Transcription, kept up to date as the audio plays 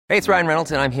Hey, it's Ryan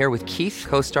Reynolds, and I'm here with Keith,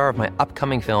 co-star of my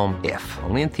upcoming film, If,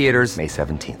 only in theaters May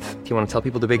 17th. Do you want to tell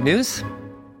people the big news?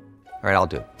 All right, I'll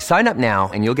do it. Sign up now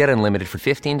and you'll get unlimited for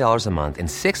 $15 a month and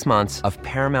 6 months of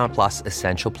Paramount Plus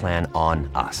Essential Plan on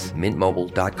us.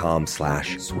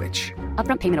 MintMobile.com/switch.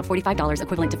 Upfront payment of $45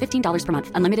 equivalent to $15 per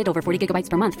month. Unlimited over 40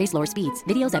 gigabytes per month. Face lower speeds.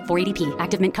 Videos at 480p.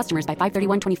 Active Mint customers by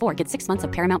 531.24 get 6 months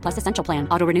of Paramount Plus Essential Plan.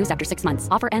 Auto renews after 6 months.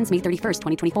 Offer ends May 31st,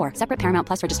 2024. Separate Paramount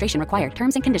Plus registration required.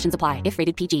 Terms and conditions apply if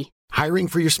rated PG. Hiring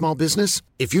for your small business?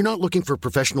 If you're not looking for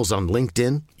professionals on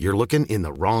LinkedIn, you're looking in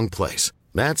the wrong place.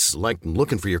 That's like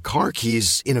looking for your car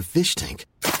keys in a fish tank.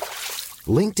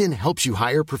 LinkedIn helps you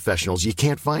hire professionals you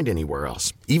can't find anywhere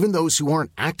else, even those who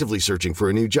aren't actively searching for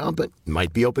a new job but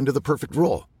might be open to the perfect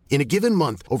role. In a given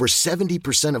month, over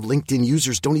 70% of LinkedIn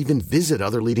users don't even visit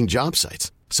other leading job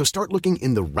sites. So start looking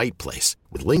in the right place.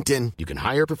 With LinkedIn, you can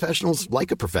hire professionals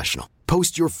like a professional.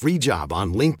 Post your free job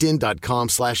on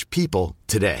linkedin.com/people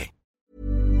today.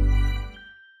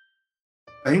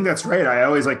 I think that's right. I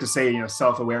always like to say,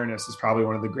 self-awareness is probably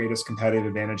one of the greatest competitive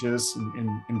advantages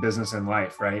in business and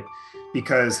life, right?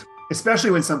 Because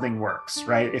especially when something works,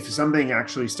 right? If something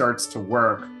actually starts to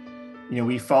work,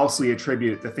 we falsely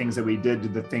attribute the things that we did to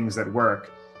the things that work,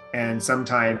 and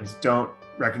sometimes don't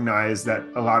recognize that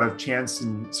a lot of chance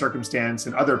and circumstance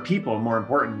and other people, more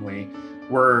importantly,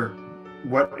 were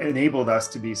what enabled us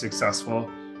to be successful.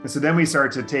 And so then we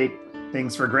start to take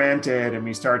things for granted and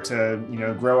we start to,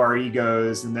 grow our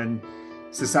egos. And then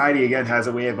society, again, has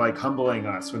a way of humbling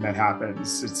us when that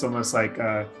happens. It's almost like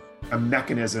a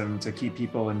mechanism to keep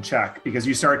people in check, because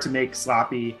you start to make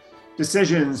sloppy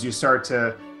decisions. You start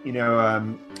to,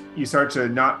 you start to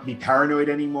not be paranoid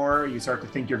anymore. You start to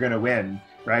think you're going to win,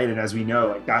 right? And as we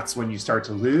know, that's when you start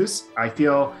to lose. I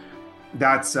feel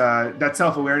that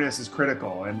self-awareness is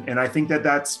critical. And I think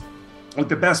that's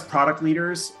the best product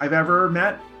leaders I've ever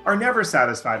met are never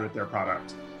satisfied with their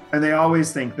product. And they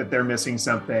always think that they're missing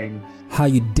something. How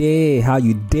you day?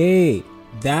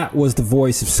 That was the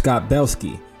voice of Scott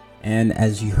Belsky. And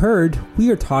as you heard,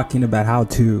 we are talking about how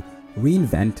to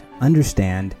reinvent,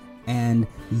 understand, and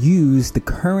use the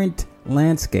current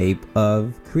landscape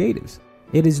of creatives.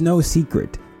 It is no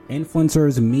secret.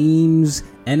 Influencers, memes,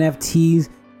 NFTs,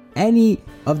 any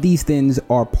of these things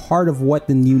are part of what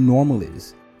the new normal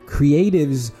is.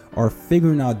 Creatives are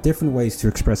figuring out different ways to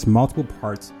express multiple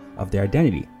parts of their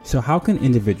identity. So how can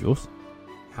individuals,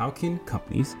 how can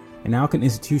companies, and how can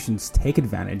institutions take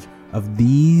advantage of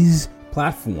these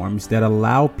platforms that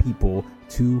allow people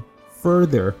to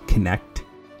further connect,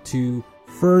 to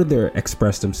further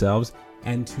express themselves,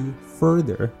 and to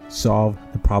further solve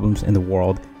the problems in the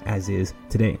world as is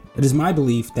today? It is my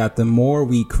belief that the more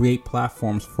we create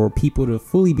platforms for people to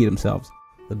fully be themselves,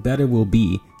 the better we'll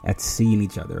be at seeing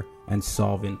each other and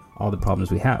solving all the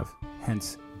problems we have,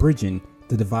 hence bridging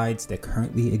the divides that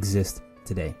currently exist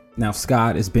today. Now,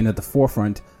 Scott has been at the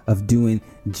forefront of doing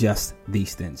just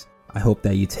these things. I hope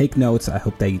that you take notes, I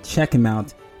hope that you check him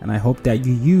out, and I hope that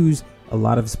you use a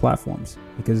lot of his platforms,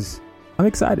 because I'm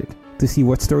excited to see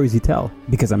what stories you tell,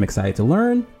 because I'm excited to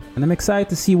learn, and I'm excited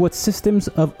to see what systems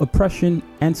of oppression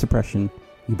and suppression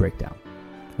you break down.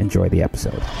 Enjoy the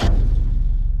episode.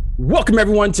 Welcome,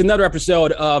 everyone, to another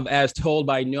episode of As Told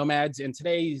by Nomads. And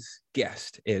today's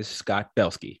guest is Scott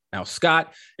Belsky. Now,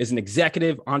 Scott is an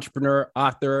executive, entrepreneur,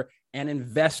 author, and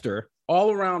investor,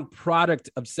 all-around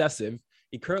product obsessive.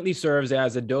 He currently serves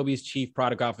as Adobe's chief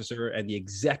product officer and the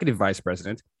executive vice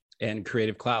president in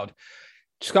Creative Cloud.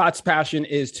 Scott's passion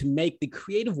is to make the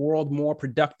creative world more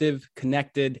productive,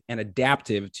 connected, and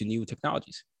adaptive to new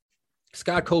technologies.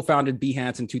 Scott co-founded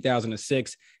Behance in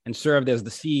 2006 and served as the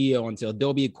CEO until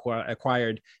Adobe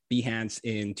acquired Behance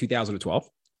in 2012.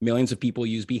 Millions of people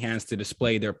use Behance to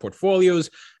display their portfolios,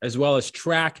 as well as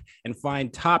track and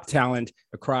find top talent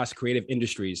across creative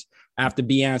industries. After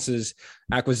Behance's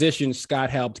acquisition, Scott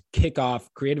helped kick off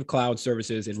Creative Cloud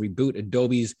services and reboot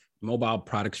Adobe's mobile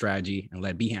product strategy and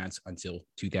led Behance until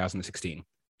 2016,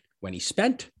 when he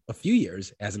spent a few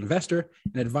years as an investor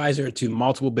and advisor to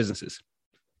multiple businesses.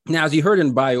 Now, as you heard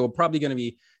in bio, we're probably going to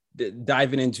be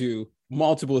diving into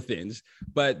multiple things,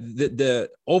 but the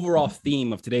overall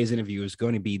theme of today's interview is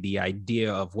going to be the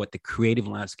idea of what the creative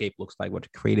landscape looks like, what the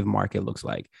creative market looks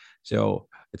like. So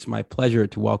it's my pleasure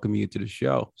to welcome you to the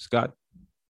show, Scott.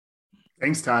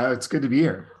 Thanks, Ty. It's good to be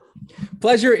here.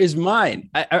 Pleasure is mine.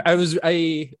 I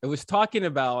was talking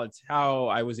about how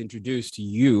I was introduced to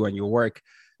you and your work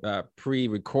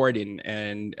pre-recording,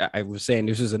 and I was saying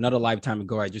this is another lifetime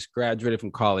ago. I just graduated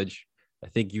from college. I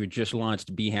think you just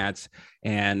launched Behance,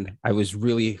 and I was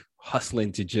really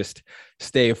hustling to just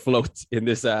stay afloat in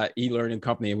this e-learning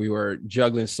company. We were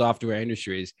juggling software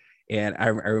industries, And I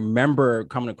remember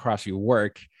coming across your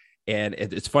work, and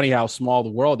it's funny how small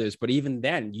the world is, but even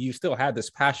then you still had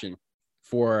this passion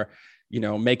for,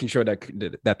 making sure that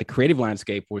the creative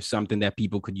landscape was something that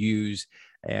people could use,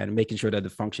 and making sure that the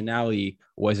functionality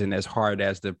wasn't as hard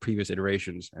as the previous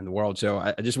iterations in the world. So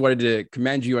I just wanted to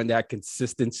commend you on that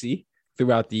consistency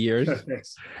throughout the years.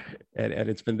 and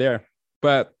it's been there.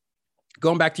 But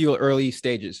going back to your early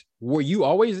stages, were you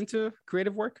always into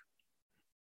creative work?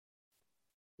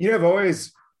 I've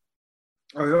always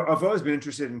been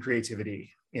interested in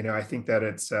creativity. I think that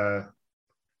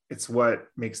it's what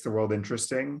makes the world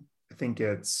interesting. I think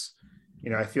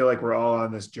I feel like we're all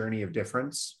on this journey of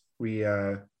difference. We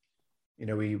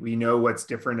know what's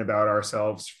different about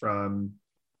ourselves from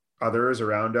others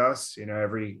around us.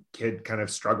 Every kid kind of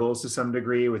struggles to some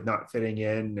degree with not fitting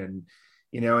in, and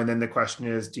then the question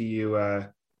is,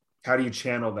 how do you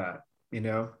channel that?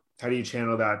 How do you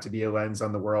channel that to be a lens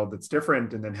on the world that's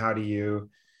different? And then how do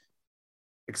you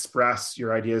express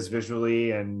your ideas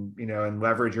visually and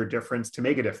leverage your difference to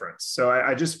make a difference? So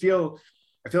I feel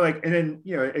like, and then,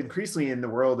 increasingly in the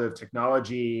world of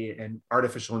technology and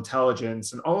artificial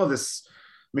intelligence and all of this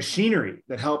machinery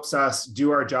that helps us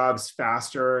do our jobs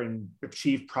faster and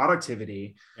achieve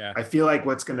productivity, I feel like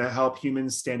what's going to help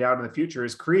humans stand out in the future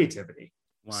is creativity.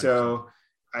 100%. So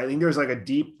I think there's like a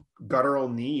deep guttural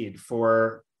need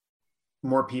for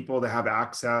more people to have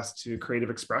access to creative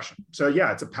expression. So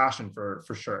yeah, it's a passion for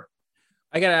sure.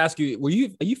 I got to ask you,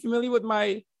 are you familiar with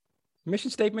my mission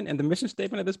statement and the mission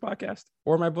statement of this podcast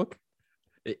or my book?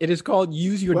 It is called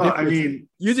Use Your Difference.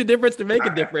 Use your difference to make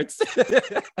a difference.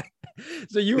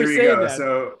 So you were saying that.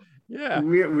 So yeah,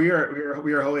 we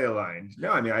are wholly aligned.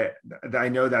 No, I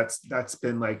know that's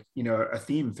been like, a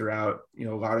theme throughout, a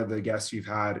lot of the guests you've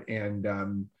had. And,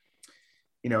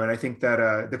 and I think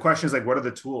that the question is like, what are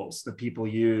the tools that people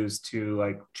use to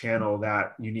like channel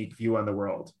that unique view on the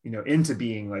world, into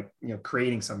being like,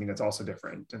 creating something that's also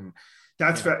different. And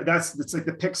it's like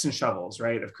the picks and shovels,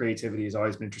 right, of creativity has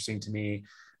always been interesting to me.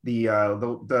 The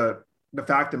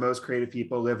fact that most creative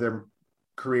people live their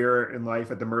career in life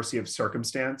at the mercy of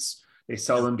circumstance. They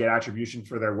seldom get attribution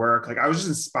for their work. Like I was just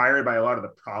inspired by a lot of the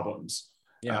problems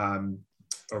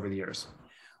over the years.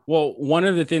 Well, one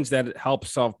of the things that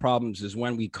helps solve problems is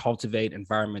when we cultivate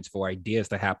environments for ideas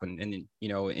to happen. And,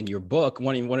 in your book,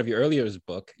 one of your earlier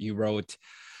book, you wrote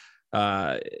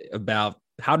about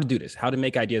how to do this, how to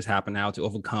make ideas happen, how to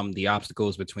overcome the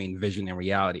obstacles between vision and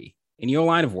reality. In your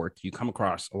line of work, you come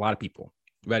across a lot of people,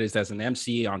 whether it's as an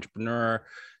MC, entrepreneur,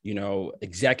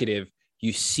 executive.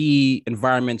 You see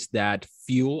environments that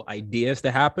fuel ideas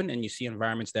to happen, and you see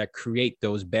environments that create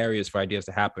those barriers for ideas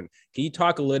to happen. Can you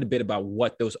talk a little bit about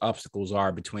what those obstacles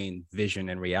are between vision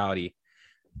and reality?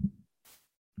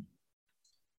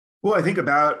 Well, I think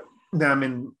about them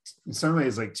in some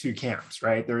ways like two camps,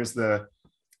 right? There's the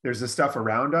stuff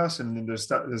around us, and then there's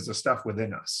the stuff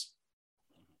within us.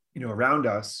 Around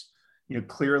us,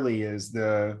 clearly is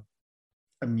the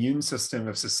immune system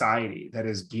of society that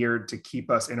is geared to keep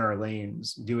us in our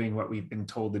lanes doing what we've been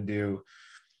told to do.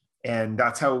 And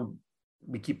that's how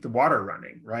we keep the water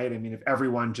running, right? If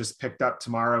everyone just picked up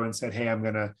tomorrow and said, hey, I'm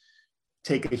going to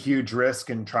take a huge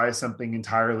risk and try something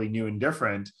entirely new and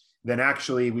different, then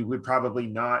actually we would probably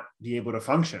not be able to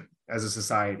function as a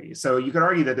society. So you could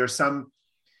argue that there's some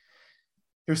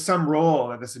role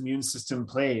that this immune system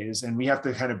plays, and we have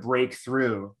to kind of break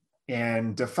through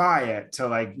and defy it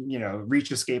to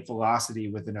reach escape velocity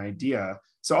with an idea.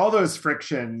 So all those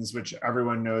frictions, which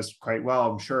everyone knows quite well,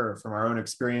 I'm sure, from our own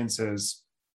experiences,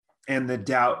 and the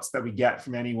doubts that we get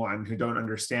from anyone who don't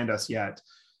understand us yet,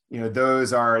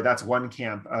 that's one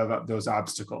camp of those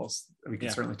obstacles that we can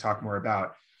certainly talk more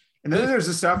about. And then there's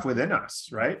the stuff within us,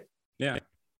 right? Yeah.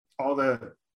 All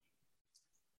the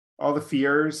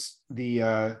fears,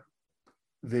 the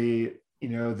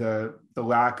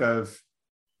lack of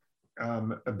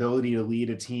ability to lead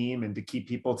a team and to keep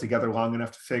people together long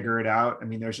enough to figure it out.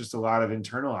 There's just a lot of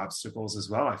internal obstacles as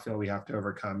well. I feel we have to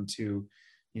overcome to,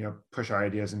 push our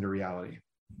ideas into reality.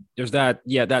 There's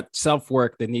that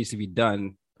self-work that needs to be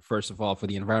done, first of all, for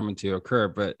the environment to occur.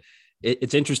 But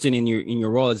it's interesting in your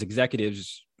role as an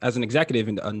executive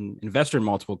and an investor in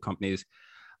multiple companies.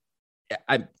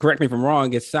 Correct me if I'm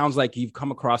wrong. It sounds like you've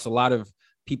come across a lot of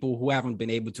people who haven't been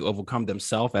able to overcome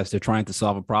themselves as they're trying to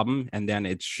solve a problem. And then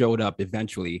it showed up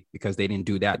eventually because they didn't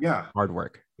do that hard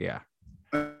work. Yeah.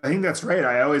 I think that's right.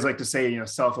 I always like to say,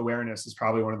 self-awareness is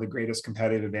probably one of the greatest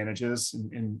competitive advantages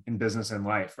in business and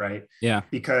life, right? Yeah.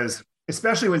 Because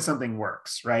especially when something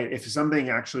works, right? If something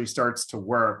actually starts to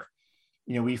work,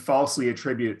 we falsely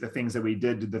attribute the things that we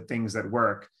did to the things that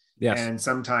work. Yes. And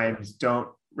sometimes don't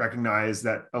recognize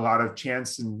that a lot of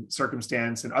chance and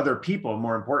circumstance and other people,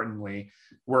 more importantly,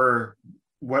 were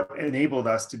what enabled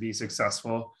us to be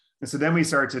successful. And so then we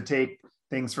start to take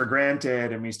things for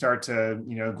granted, and we start to,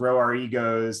 grow our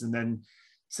egos. And then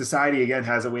society again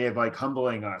has a way of like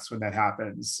humbling us when that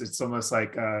happens. It's almost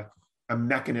like a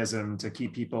mechanism to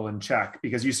keep people in check,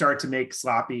 because you start to make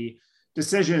sloppy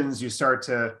decisions. You start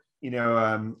to,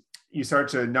 you start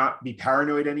to not be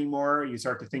paranoid anymore. You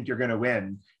start to think you're going to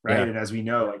win, right? Yeah. And as we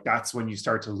know, like that's when you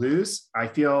start to lose. I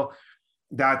feel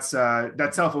that's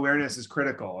that self-awareness is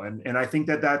critical, and I think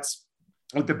that's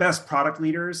like the best product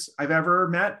leaders I've ever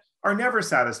met are never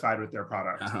satisfied with their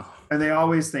product, and they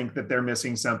always think that they're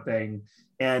missing something.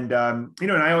 And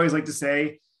and I always like to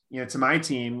say, to my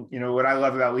team, what I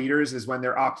love about leaders is when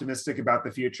they're optimistic about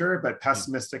the future, but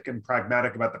pessimistic and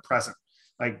pragmatic about the present.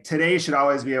 Like today should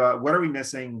always be about what are we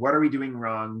missing? What are we doing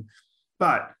wrong?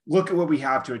 But look at what we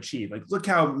have to achieve. Like, look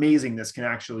how amazing this can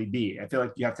actually be. I feel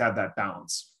like you have to have that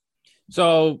balance.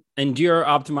 So endure,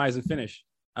 optimize, and finish.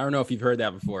 I don't know if you've heard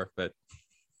that before, but.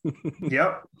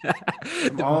 Yep.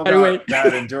 I'm all about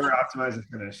that. Endure, optimize, and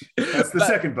finish. That's the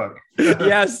second book.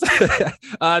 Yes.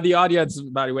 The audience,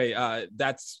 by the way,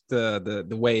 that's the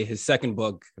way his second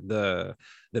book, the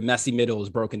messy middle, is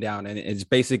broken down, and it's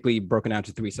basically broken down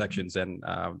to 3 sections. And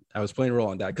I was playing a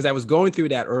role in that because I was going through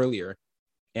that earlier,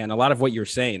 and a lot of what you're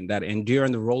saying, that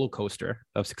enduring the roller coaster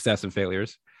of success and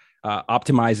failures,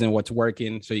 optimizing what's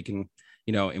working so you can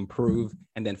improve,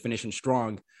 and then finishing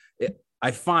strong. I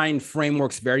find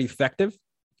frameworks very effective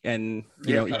and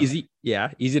easy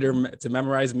to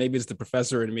memorize. Maybe it's the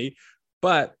professor in me,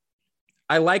 but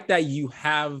I like that you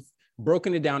have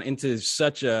broken it down into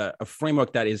such a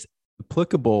framework that is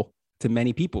applicable to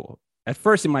many people. At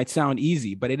first, it might sound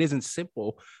easy, but it isn't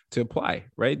simple to apply,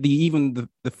 right? The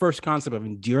first concept of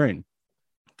enduring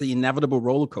the inevitable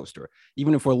roller coaster.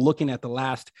 Even if we're looking at the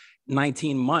last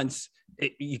 19 months,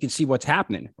 you can see what's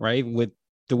happening, right? With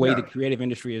the way the creative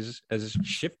industry has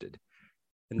shifted,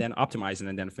 and then optimizing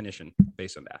and then finishing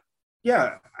based on that.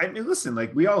 Yeah. I mean, listen,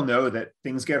 like we all know that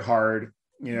things get hard,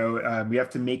 we have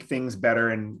to make things better,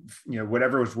 and,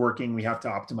 whatever is working, we have to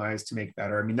optimize to make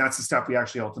better. I mean, that's the stuff we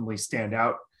actually ultimately stand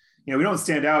out. We don't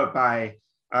stand out by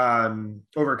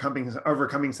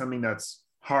overcoming something that's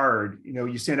hard.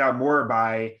 You stand out more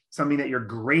by something that you're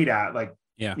great at, like,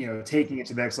 taking it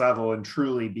to the next level and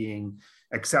truly being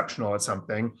exceptional at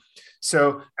something.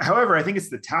 So, however, I think it's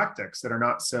the tactics that are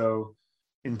not so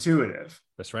intuitive.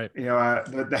 That's right.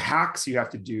 The hacks you have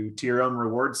to do to your own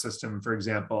reward system, for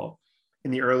example,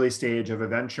 in the early stage of a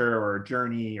venture or a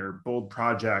journey or bold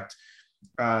project,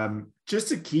 just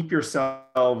to keep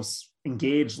yourselves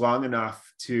engaged long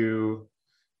enough to,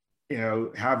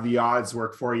 have the odds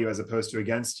work for you as opposed to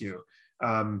against you.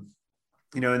 In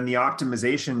the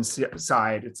optimization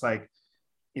side, it's like,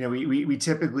 we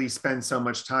typically spend so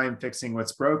much time fixing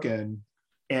what's broken,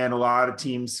 and a lot of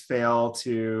teams fail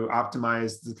to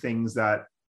optimize the things that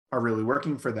are really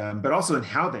working for them, but also in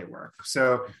how they work.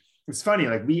 So it's funny,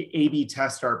 like we A/B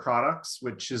test our products,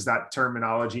 which is that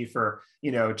terminology for,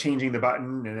 changing the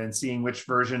button and then seeing which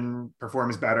version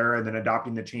performs better, and then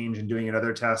adopting the change and doing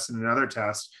another test and another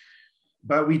test.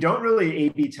 But we don't really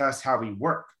A/B test how we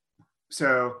work.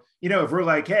 So, if we're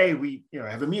like, hey, we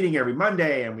have a meeting every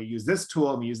Monday and we use this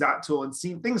tool and we use that tool and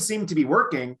things seem to be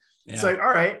working. Yeah. It's like, all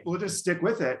right, we'll just stick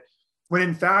with it. When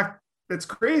in fact, that's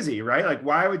crazy, right? Like,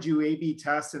 why would you A/B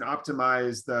test and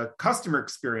optimize the customer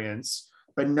experience,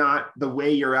 but not the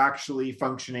way you're actually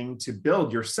functioning to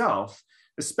build yourself,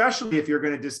 especially if you're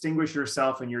going to distinguish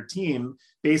yourself and your team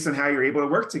based on how you're able to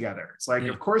work together? It's like,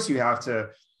 of course you have to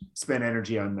spend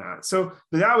energy on that. So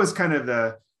that was kind of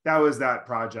that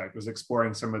project, was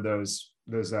exploring some of those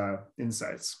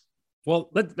insights.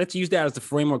 Well, let's use that as the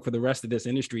framework for the rest of this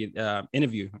industry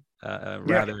interview,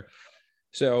 rather.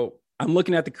 So I'm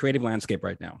looking at the creative landscape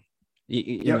right now,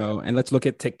 you know, and let's look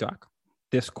at TikTok,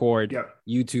 Discord,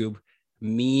 YouTube,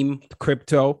 meme,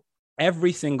 crypto,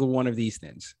 every single one of these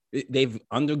things. They've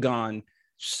undergone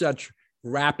such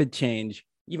rapid change,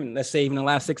 even let's say even the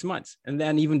last 6 months, and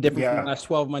then even different from the last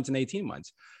 12 months and 18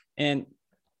 months. And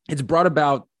it's brought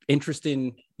about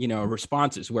interesting,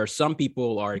 responses where some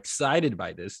people are excited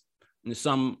by this and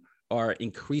some are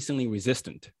increasingly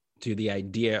resistant to the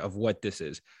idea of what this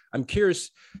is. I'm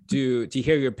curious to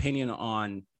hear your opinion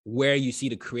on where you see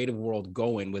the creative world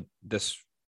going with this,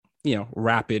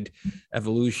 rapid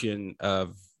evolution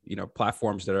of,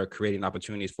 platforms that are creating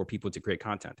opportunities for people to create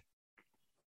content.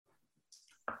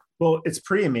 Well, it's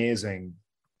pretty amazing.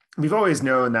 We've always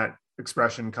known that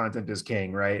expression, content is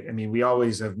king, right? I mean, we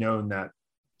always have known that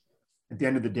at the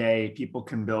end of the day, people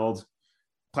can build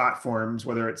platforms,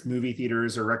 whether it's movie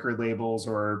theaters or record labels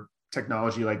or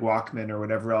technology like Walkman or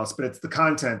whatever else, but it's the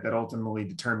content that ultimately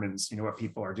determines, what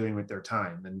people are doing with their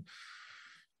time.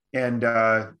 And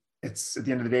it's, at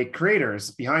the end of the day,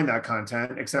 creators behind that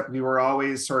content, except we were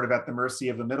always sort of at the mercy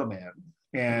of the middleman.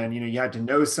 And, you had to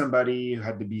know somebody, you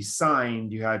had to be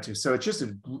signed, so it's just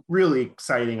really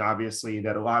exciting, obviously,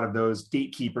 that a lot of those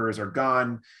gatekeepers are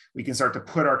gone. We can start to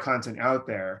put our content out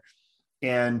there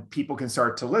and people can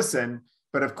start to listen.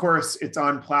 But of course, it's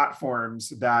on platforms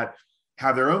that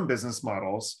have their own business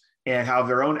models and have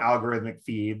their own algorithmic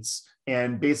feeds,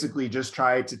 and basically just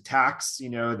try to tax,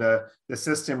 the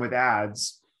system with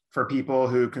ads for people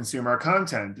who consume our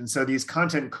content. And so these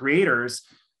content creators,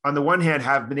 on the one hand,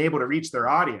 have been able to reach their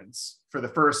audience for the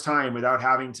first time without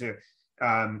having to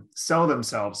sell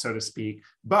themselves, so to speak,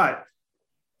 but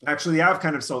actually have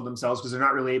kind of sold themselves because they're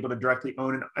not really able to directly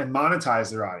own and monetize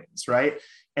their audience, right?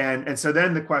 And so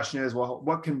then the question is, well,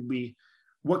 what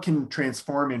can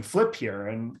transform and flip here?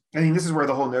 And I think this is where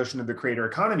the whole notion of the creator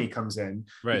economy comes in,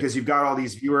 right? Because you've got all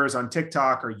these viewers on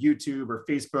TikTok or YouTube or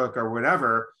Facebook or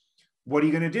whatever. What are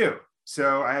you going to do?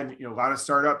 So I had, a lot of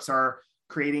startups are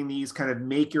creating these kind of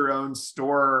make your own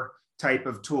store type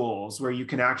of tools where you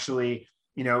can actually,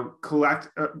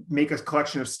 make a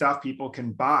collection of stuff people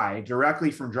can buy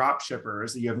directly from drop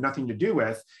shippers that you have nothing to do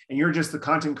with. And you're just the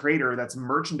content creator that's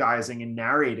merchandising and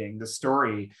narrating the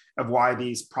story of why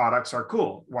these products are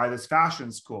cool, why this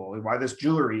fashion's cool, why this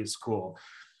jewelry is cool.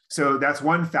 So that's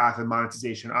one path of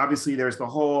monetization. Obviously, there's the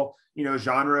whole,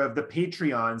 genre of the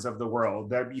Patreons of the world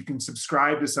that you can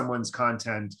subscribe to someone's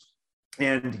content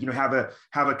and have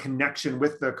a connection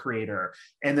with the creator.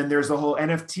 And then there's the whole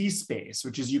NFT space,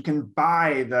 which is you can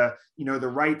buy the the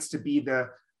rights to be the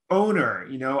owner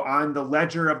on the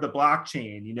ledger of the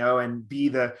blockchain, and be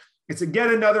it's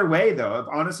again another way though of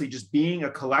honestly just being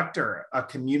a collector, a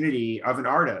community of an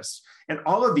artist. And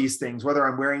all of these things, whether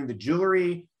I'm wearing the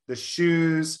jewelry, the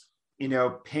shoes,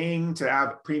 paying to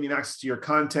have premium access to your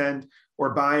content, or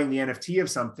buying the NFT of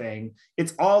something,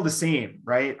 it's all the same,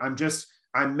 right?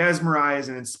 I'm mesmerized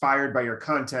and inspired by your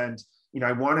content.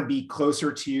 I want to be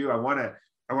closer to you. I want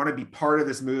to be part of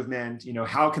this movement.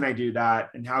 How can I do that?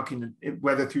 And how can,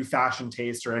 whether through fashion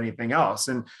taste or anything else?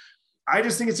 And I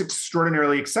just think it's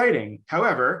extraordinarily exciting.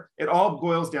 However, it all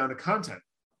boils down to content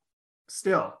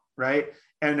still, right?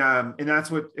 And that's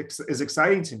what is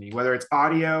exciting to me, whether it's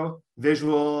audio,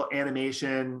 visual,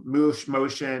 animation,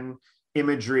 motion,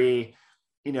 imagery,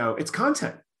 it's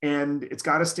content. And it's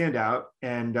got to stand out,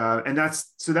 and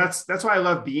that's why I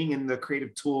love being in the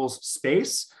creative tools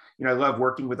space. I love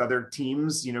working with other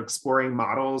teams, exploring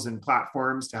models and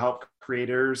platforms to help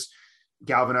creators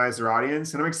galvanize their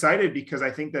audience. And I'm excited because I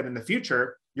think that in the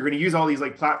future you're going to use all these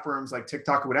like platforms like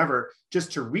TikTok or whatever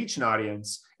just to reach an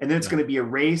audience, and then it's going to be a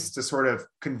race to sort of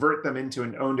convert them into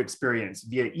an owned experience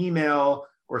via email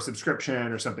or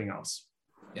subscription or something else.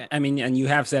 I mean, and you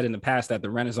have said in the past that the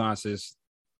Renaissance is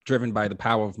driven by the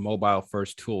power of mobile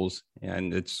first tools,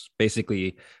 and it's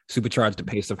basically supercharged the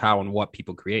pace of how and what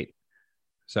people create.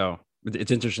 So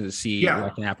it's interesting to see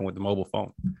what can happen with the mobile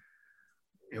phone.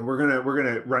 And we're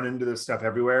gonna run into this stuff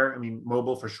everywhere. I mean,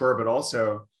 mobile for sure, but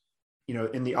also,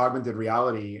 in the augmented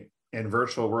reality and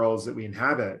virtual worlds that we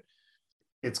inhabit,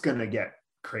 it's gonna get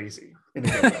crazy.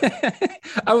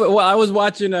 I was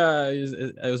watching.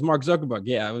 It was Mark Zuckerberg.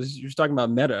 Yeah, he was talking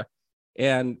about Meta,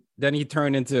 and then he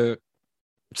turned into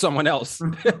someone else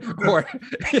or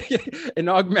an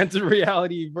augmented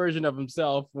reality version of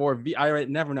himself, or I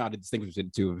never know how to distinguish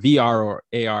it to VR or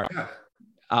AR.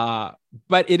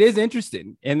 But it is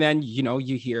interesting. And then,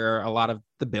 you hear a lot of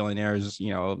the billionaires,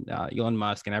 Elon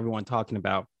Musk and everyone talking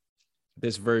about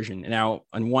this version. Now,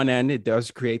 on one end, it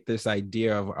does create this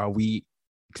idea of, are we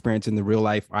experiencing the real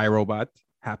life iRobot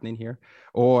happening here?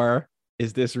 Or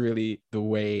is this really the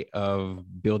way of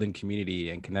building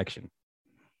community and connection?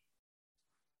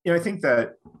 I think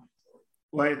that,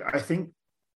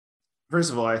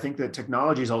 first of all, I think that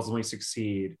technologies ultimately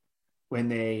succeed when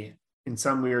they, in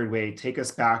some weird way, take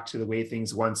us back to the way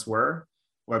things once were,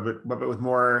 but with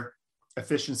more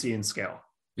efficiency and scale.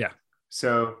 Yeah.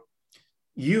 So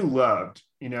you loved,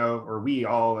 or we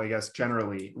all, I guess,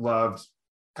 generally loved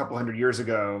a couple hundred years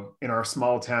ago in our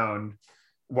small town,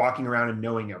 walking around and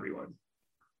knowing everyone.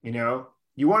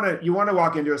 You want to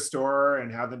walk into a store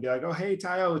and have them be like, oh, hey,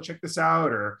 Tayo, check this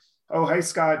out. Or, oh, hi,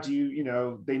 Scott, they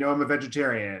know I'm a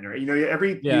vegetarian. Or,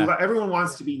 everyone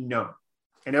wants to be known,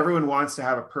 and everyone wants to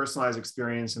have a personalized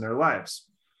experience in their lives.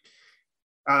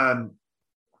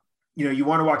 You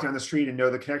want to walk down the street and know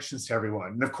the connections to everyone.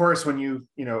 And of course, when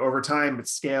over time, with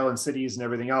scale and cities and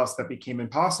everything else, that became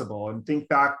impossible. And think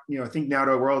back, think now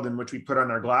to a world in which we put on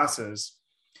our glasses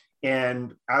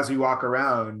And as we walk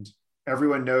around,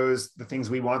 everyone knows the things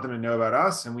we want them to know about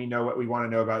us, and we know what we want to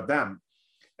know about them.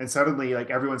 And suddenly,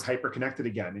 like, everyone's hyper connected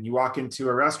again. And you walk into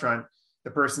a restaurant,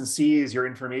 the person sees your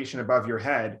information above your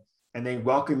head, and they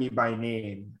welcome you by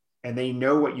name, and they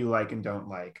know what you like and don't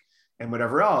like, and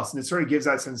whatever else. And it sort of gives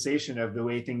that sensation of the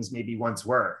way things maybe once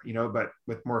were, but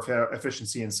with more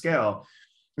efficiency and scale.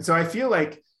 And so I feel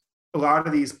like a lot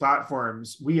of these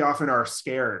platforms, we often are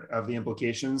scared of the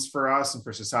implications for us and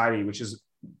for society, which is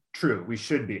true. We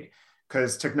should be,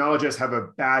 because technologists have a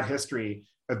bad history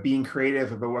of being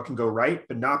creative about what can go right,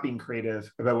 but not being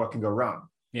creative about what can go wrong.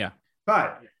 Yeah.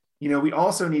 But, we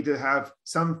also need to have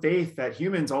some faith that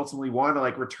humans ultimately want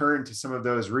to return to some of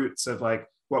those roots of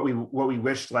what we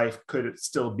wished life could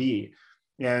still be.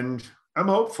 And I'm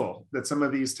hopeful that some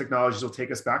of these technologies will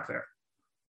take us back there.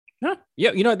 Huh.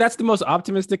 Yeah. That's the most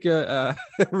optimistic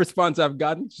response I've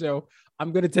gotten. So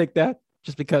I'm going to take that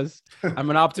just because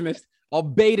I'm an optimist,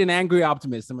 albeit an angry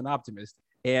optimist. I'm an optimist.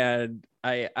 And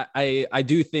I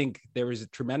do think there is a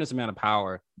tremendous amount of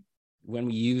power when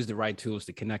we use the right tools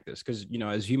to connect us. Because,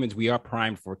 as humans, we are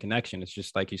primed for connection. It's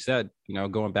just like you said,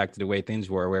 going back to the way things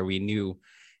were, where we knew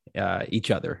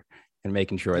each other and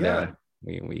making sure that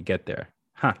we get there.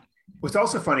 Huh. What's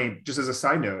also funny, just as a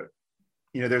side note,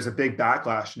 there's a big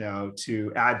backlash now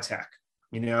to ad tech,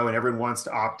 and everyone wants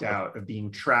to opt out of being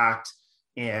tracked.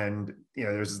 And,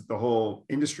 there's the whole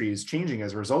industry is changing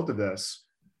as a result of this.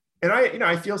 And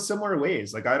I feel similar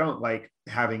ways. I don't like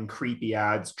having creepy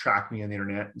ads track me on the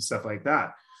internet and stuff like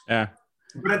that. Yeah.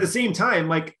 But at the same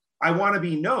time, I want to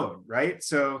be known, right?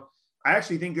 So I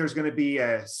actually think there's going to be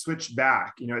a switch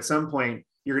back. At some point,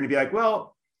 you're going to be like,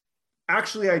 well,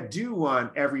 actually, I do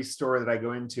want every store that I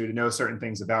go into to know certain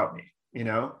things about me,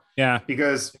 Yeah.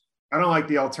 Because I don't like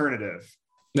the alternative.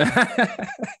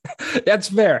 That's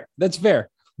fair.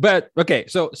 But okay,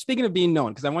 so speaking of being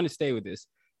known, because I want to stay with this,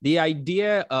 the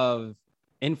idea of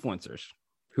influencers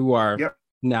who are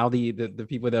now the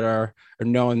people that are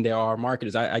known, they are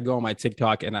marketers. I go on my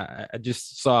TikTok and I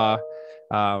just saw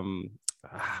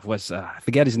I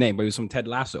forget his name, but it was from Ted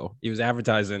Lasso. He was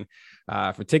advertising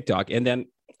for TikTok, and then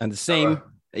the same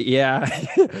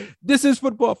this is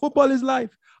football. Football is life.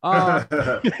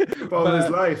 Football is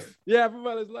life. Yeah,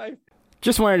 football is life.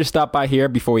 Just wanted to stop by here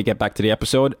before we get back to the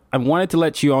episode. I wanted to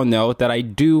let you all know that I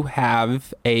do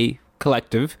have a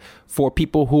collective for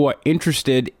people who are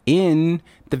interested in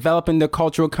developing their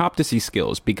cultural competency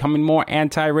skills, becoming more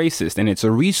anti-racist. And it's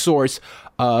a resource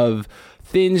of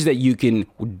things that you can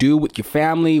do with your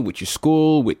family, with your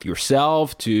school, with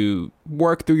yourself to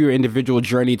work through your individual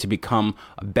journey to become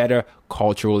a better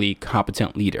culturally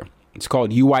competent leader. It's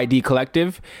called UID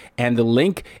Collective, and the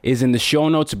link is in the show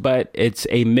notes, but it's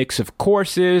a mix of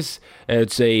courses,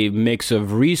 it's a mix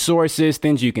of resources,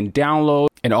 things you can download,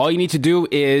 and all you need to do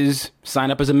is sign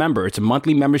up as a member. It's a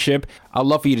monthly membership. I'd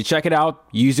love for you to check it out,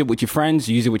 use it with your friends,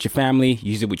 use it with your family,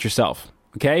 use it with yourself,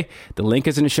 okay? The link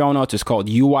is in the show notes. It's called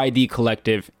UID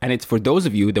Collective, and it's for those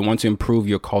of you that want to improve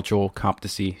your cultural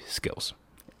competency skills.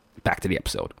 Back to the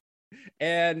episode.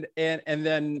 And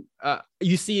then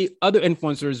you see other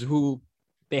influencers who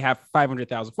they have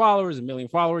 500,000 followers, 1 million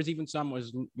followers, even some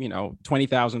was,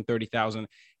 20,000, 30,000.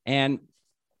 And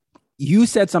you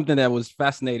said something that was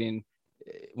fascinating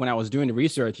when I was doing the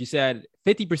research. You said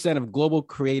 50% of global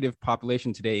creative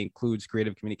population today includes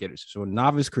creative communicators. So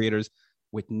novice creators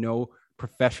with no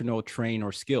professional training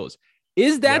or skills.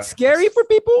 Is that scary for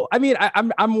people? I mean,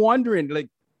 I'm wondering,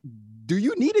 do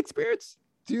you need experience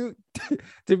to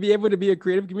be able to be a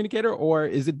creative communicator, or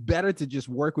is it better to just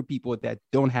work with people that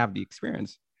don't have the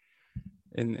experience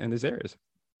in these areas?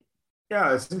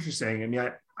 Yeah, it's interesting. I mean,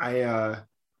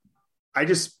 I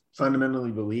just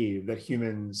fundamentally believe that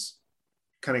humans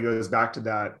kind of goes back to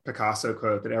that Picasso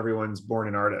quote that everyone's born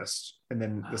an artist, and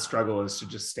then the struggle is to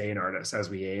just stay an artist as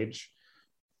we age.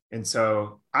 And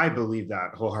so I believe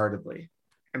that wholeheartedly.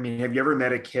 I mean, have you ever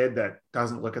met a kid that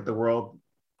doesn't look at the world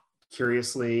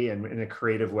curiously and in a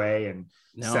creative way and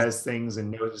says things and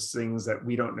notices things that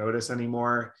we don't notice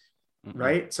anymore?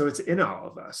 Right? So it's in all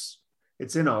of us.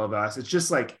 It's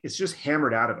just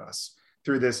hammered out of us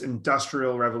through this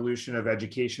industrial revolution of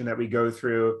education that we go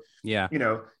through. Yeah.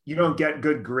 You don't get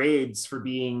good grades for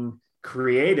being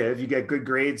creative. You get good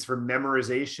grades for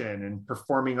memorization and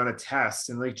performing on a test.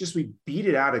 And we beat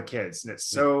it out of kids. And it's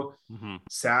so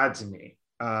sad to me.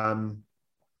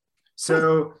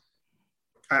 So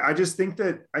I just think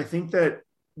that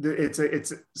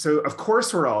it's so of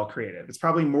course we're all creative. It's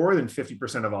probably more than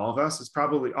 50% of all of us. It's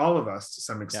probably all of us to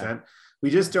some extent. We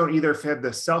just don't either have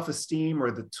the self-esteem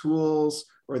or the tools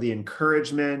or the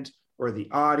encouragement or the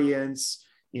audience,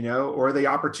 or the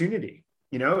opportunity.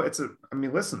 I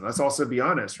mean, listen, let's also be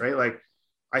honest, right? Like,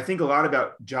 I think a lot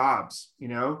about jobs,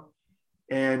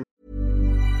 and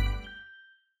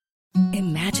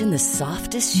Imagine the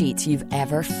softest sheets you've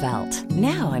ever felt.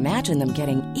 Now imagine them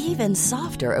getting even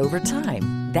softer over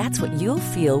time. That's what you'll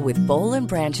feel with Bowl and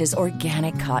Branch's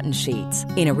organic cotton sheets.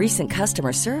 In a recent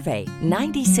customer survey,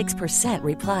 96%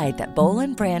 replied that Bowl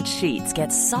and Branch sheets get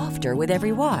softer with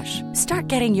every wash. Start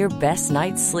getting your best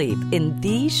night's sleep in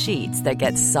these sheets that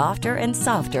get softer and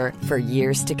softer for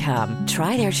years to come.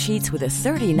 Try their sheets with a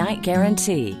 30-night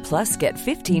guarantee. Plus, get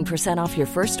 15% off your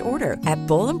first order at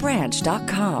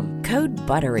bowlandbranch.com. Code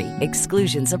BUTTERY.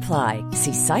 Exclusions apply.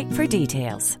 See site for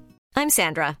details. I'm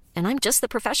Sandra, and I'm just the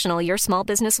professional your small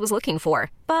business was looking for.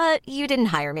 But you didn't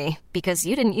hire me because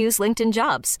you didn't use LinkedIn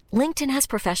Jobs. LinkedIn has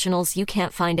professionals you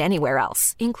can't find anywhere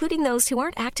else, including those who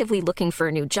aren't actively looking for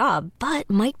a new job, but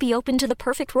might be open to the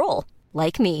perfect role,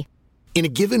 like me. In a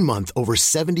given month, over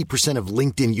 70% of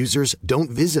LinkedIn users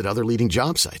don't visit other leading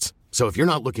job sites. So if you're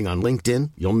not looking on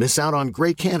LinkedIn, you'll miss out on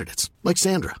great candidates like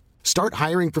Sandra. Start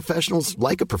hiring professionals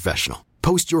like a professional.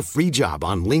 Post your free job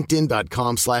on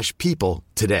linkedin.com/people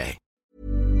today.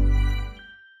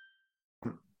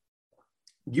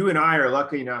 You and I are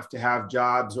lucky enough to have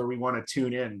jobs where we want to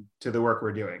tune in to the work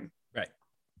we're doing. Right.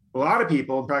 A lot of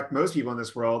people, in fact, most people in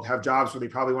this world have jobs where they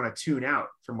probably want to tune out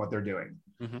from what they're doing.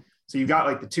 Mm-hmm. So you've got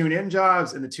like the tune in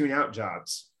jobs and the tune out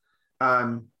jobs.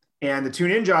 And the tune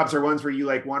in jobs are ones where you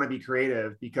like want to be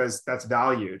creative because that's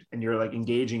valued and you're like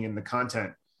engaging in the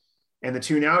content. And the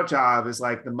tune out job is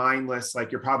like the mindless,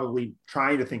 like you're probably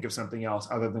trying to think of something else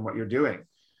other than what you're doing.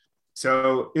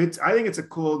 So I think it's a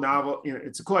cool novel.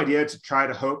 It's a cool idea to try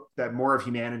to hope that more of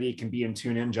humanity can be in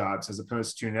tune in jobs as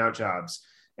opposed to tune out jobs.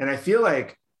 And I feel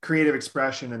like creative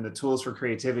expression and the tools for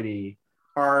creativity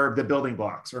are the building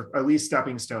blocks, or at least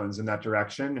stepping stones in that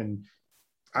direction. And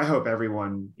I hope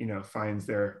everyone, finds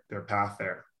their path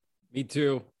there. Me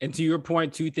too. And to your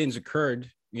point, two things occurred,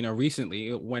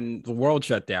 recently. When the world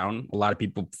shut down, a lot of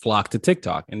people flocked to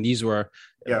TikTok. And these were,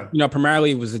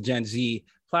 primarily it was a Gen Z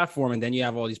platform. And then you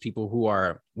have all these people who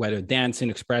are, whether dancing,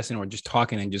 expressing, or just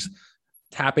talking and just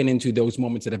tapping into those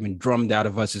moments that have been drummed out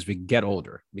of us as we get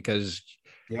older, because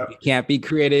you can't be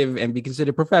creative and be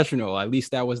considered professional. At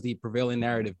least that was the prevailing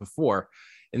narrative before.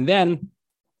 And then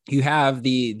you have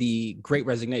the Great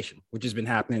Resignation, which has been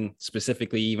happening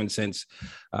specifically even since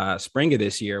spring of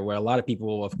this year, where a lot of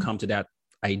people have come to that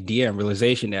idea and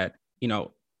realization that,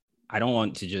 I don't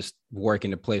want to just work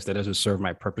in a place that doesn't serve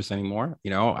my purpose anymore.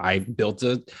 I built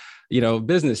a,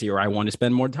 business here. I want to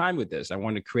spend more time with this. I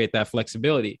want to create that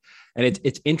flexibility. And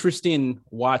it's interesting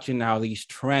watching how these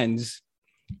trends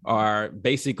are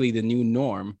basically the new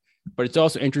norm, but it's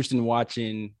also interesting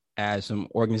watching as some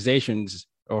organizations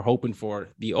are hoping for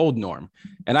the old norm.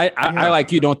 And I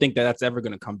like you don't think that that's ever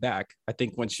going to come back. I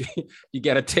think once you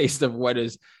get a taste of what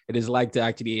it is like to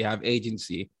actually have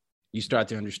agency, you start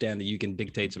to understand that you can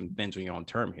dictate some things on your own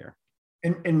term here.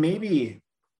 And maybe,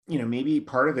 maybe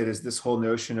part of it is this whole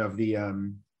notion of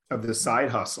the side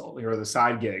hustle or the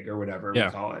side gig or whatever we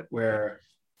call it, where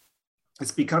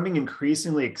it's becoming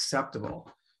increasingly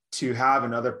acceptable to have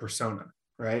another persona,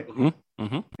 right? Mm-hmm.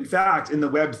 Mm-hmm. In fact, in the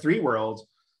Web3 world,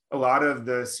 a lot of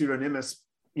the pseudonymous,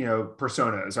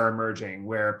 personas are emerging,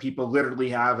 where people literally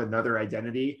have another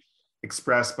identity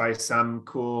expressed by some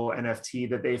cool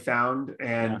NFT that they found,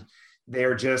 and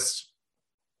they're just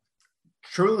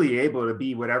truly able to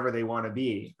be whatever they want to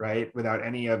be, right? Without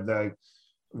any of the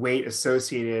weight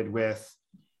associated with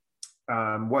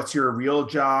what's your real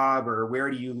job, or where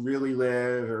do you really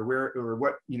live,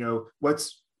 or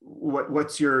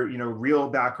what's your real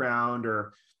background,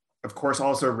 or of course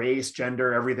also race,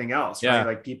 gender, everything else, right?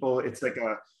 Like people, it's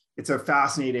a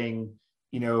fascinating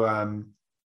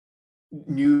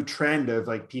new trend of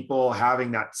like people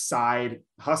having that side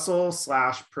hustle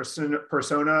 /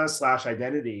 persona /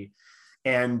 identity,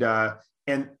 and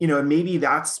maybe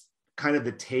that's kind of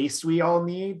the taste we all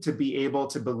need to be able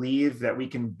to believe that we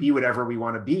can be whatever we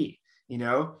want to be,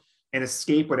 and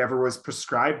escape whatever was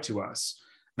prescribed to us.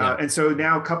 And so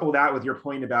now couple that with your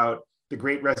point about the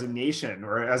Great Resignation,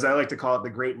 or as I like to call it, the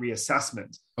Great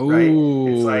Reassessment. Ooh,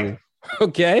 right? It's like,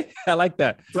 okay, I like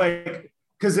that. It's like,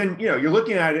 because then you're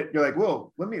looking at it, you're like,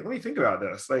 whoa, let me think about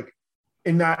this. Like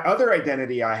in that other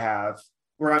identity I have,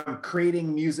 where I'm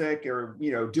creating music or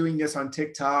doing this on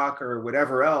TikTok or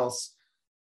whatever else,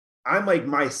 I'm like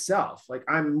myself. Like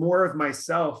I'm more of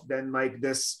myself than like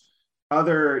this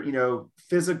other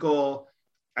physical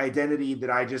identity that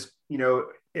I just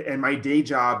and my day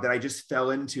job that I just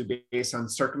fell into based on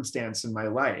circumstance in my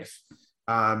life.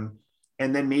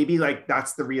 And then maybe like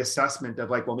that's the reassessment of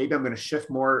like, well, maybe I'm going to shift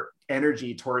more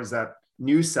energy towards that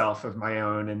new self of my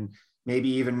own and maybe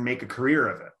even make a career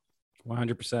of it.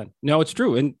 100%. No, it's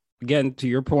true. And again, to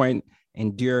your point,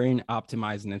 enduring,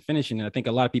 optimizing, and finishing. And I think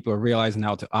a lot of people are realizing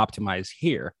how to optimize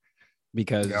here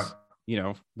because,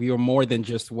 we are more than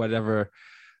just whatever,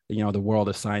 the world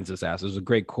assigns us as. There's a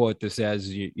great quote that says,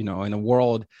 in a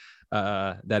world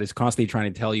that is constantly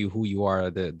trying to tell you who you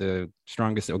are, the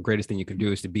strongest or greatest thing you can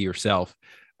do is to be yourself.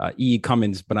 E.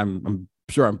 Cummins, but I'm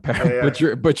sure I'm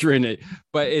butchering it.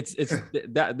 But it's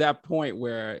that point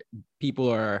where people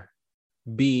are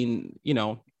being,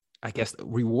 I guess,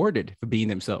 rewarded for being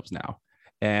themselves now,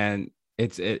 and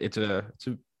it's a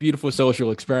beautiful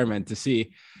social experiment to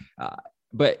see.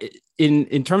 But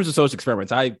in terms of social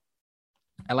experiments, I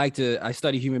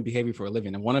study human behavior for a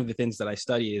living, and one of the things that I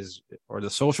study is the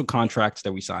social contracts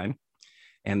that we sign,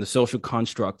 and the social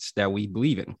constructs that we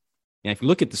believe in. And if you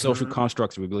look at the social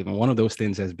constructs we believe in, one of those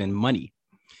things has been money,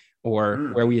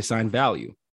 or where we assign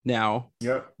value. Now,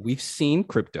 we've seen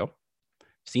crypto,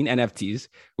 seen NFTs,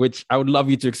 which I would love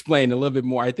you to explain a little bit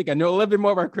more. I think I know a little bit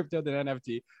more about crypto than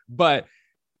NFT, but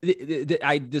the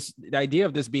idea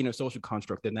of this being a social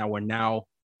construct that now we're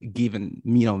given,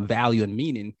 value and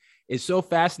meaning is so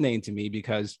fascinating to me,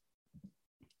 because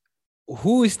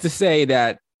who is to say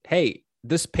that, hey,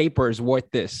 this paper is worth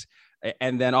this?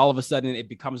 And then all of a sudden it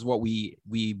becomes what we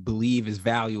believe is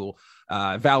valuable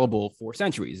for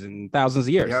centuries and thousands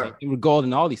of years, like with gold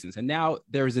and all these things. And now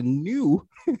there's a new,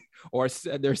 there's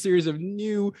a series of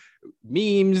new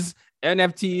memes,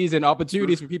 NFTs, and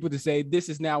opportunities for people to say, this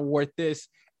is now worth this.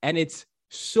 And it's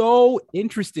so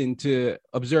interesting to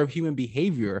observe human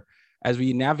behavior as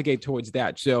we navigate towards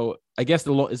that. So I guess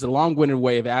it's a long-winded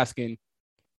way of asking,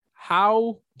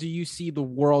 how do you see the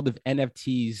world of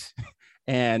NFTs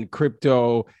and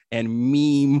crypto and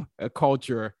meme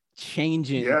culture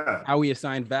changing how we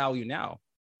assign value now?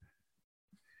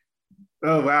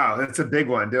 Oh, wow. That's a big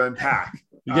one to unpack.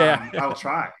 I'll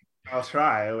try.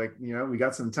 Like, we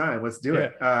got some time. Let's do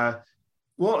it.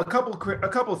 Well, a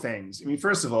couple things. I mean,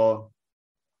 first of all,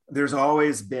 there's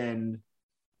always been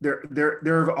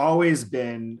there have always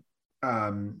been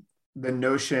the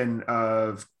notion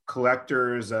of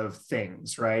collectors of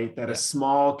things, right? That a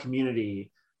small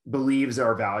community believes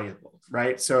are valuable,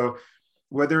 right? So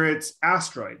whether it's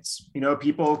asteroids,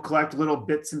 people collect little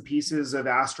bits and pieces of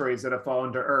asteroids that have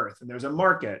fallen to Earth, and there's a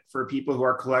market for people who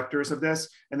are collectors of this.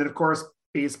 And then, of course,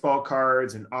 baseball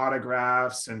cards and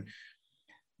autographs.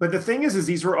 But the thing is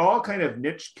these were all kind of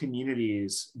niche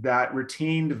communities that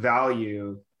retained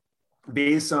value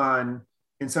based on,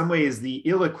 in some ways, the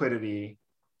illiquidity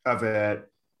of it.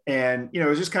 And, it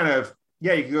was just kind of, you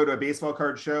could go to a baseball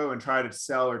card show and try to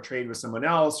sell or trade with someone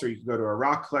else, or you could go to a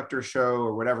rock collector show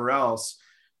or whatever else.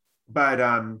 But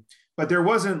there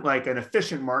wasn't like an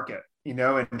efficient market,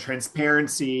 and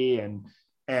transparency and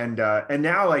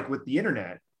now, like with the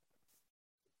internet,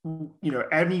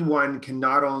 anyone can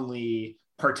not only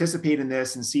participate in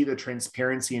this and see the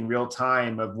transparency in real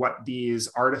time of what these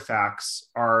artifacts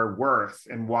are worth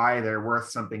and why they're worth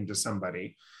something to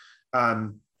somebody.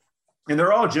 And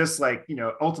they're all just like,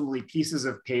 ultimately pieces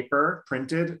of paper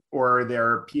printed, or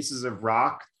they're pieces of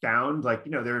rock found. Like,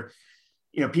 they're,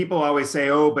 people always say,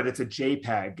 oh, but it's a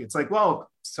JPEG. It's like,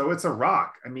 well, so it's a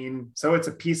rock. I mean, so it's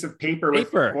a piece of paper.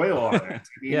 With oil on it.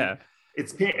 I mean,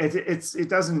 it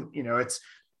doesn't,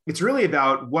 it's really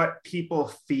about what people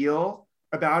feel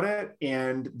about it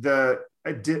and the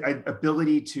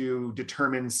ability to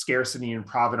determine scarcity and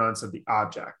provenance of the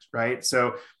object, right?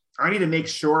 So I need to make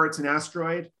sure it's an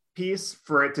asteroid piece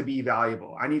for it to be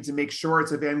valuable. I need to make sure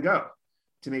it's a Van Gogh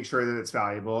to make sure that it's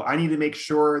valuable. I need to make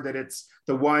sure that it's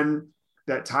the one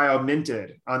that Tile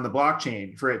minted on the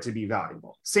blockchain for it to be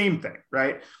valuable. Same thing,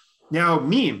 right? Now,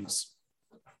 memes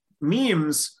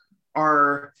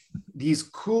are these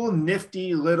cool,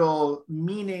 nifty little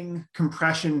meaning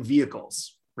compression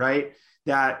vehicles, right?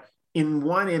 That in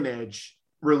one image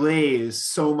relays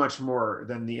so much more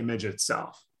than the image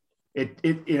itself.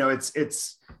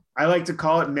 It's I like to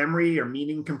call it memory or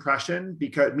meaning compression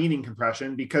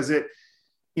because it,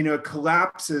 it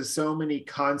collapses so many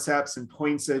concepts and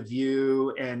points of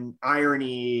view and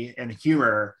irony and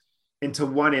humor into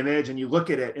one image, and you look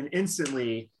at it and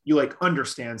instantly you like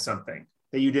understand something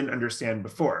that you didn't understand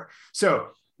before. So,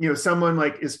 someone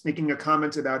like is making a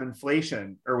comment about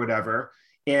inflation or whatever,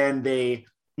 and they,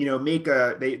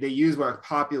 they use a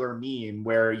popular meme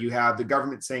where you have the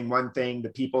government saying one thing, the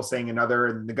people saying another,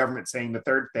 and the government saying the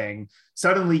third thing.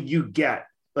 Suddenly you get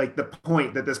like the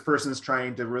point that this person is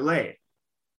trying to relay.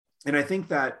 And I think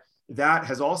that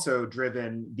has also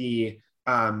driven the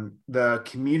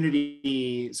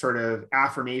community sort of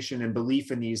affirmation and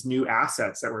belief in these new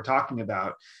assets that we're talking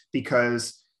about,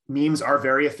 because memes are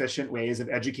very efficient ways of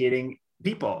educating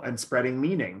people and spreading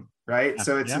meaning, right?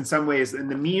 So it's in some ways, and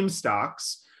the meme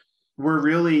stocks were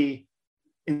really,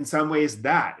 in some ways,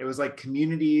 that it was like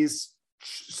communities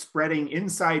spreading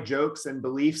inside jokes and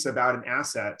beliefs about an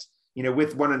asset,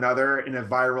 with one another in a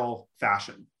viral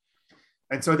fashion.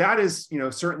 And so that is,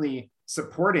 certainly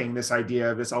supporting this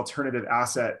idea of this alternative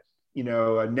asset,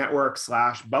 a network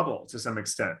 / bubble to some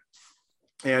extent.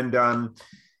 And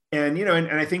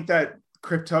I think that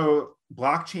crypto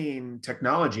blockchain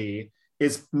technology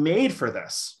is made for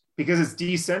this because it's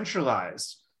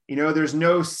decentralized. There's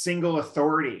no single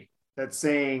authority that's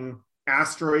saying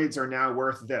asteroids are now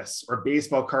worth this or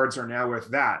baseball cards are now worth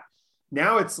that.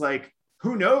 Now it's like,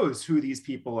 who knows who these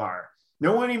people are?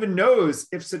 No one even knows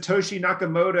if Satoshi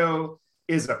Nakamoto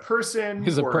is a person,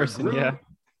 a group, yeah,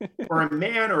 or a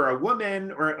man or a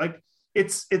woman, or like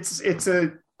it's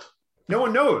no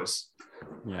one knows.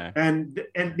 Yeah. And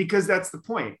because that's the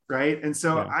point, right? And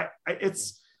so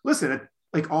listen,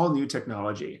 like all new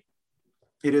technology,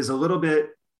 it is a little bit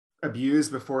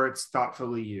abused before it's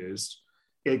thoughtfully used.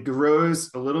 It grows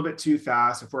a little bit too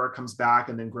fast before it comes back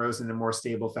and then grows in a more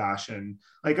stable fashion.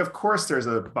 Like, of course, there's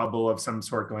a bubble of some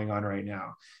sort going on right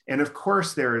now. And of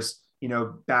course, there's,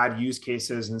 bad use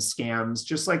cases and scams,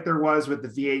 just like there was with the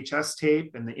VHS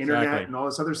tape and the internet and all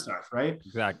this other stuff, right?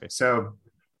 Exactly. So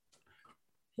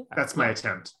that's my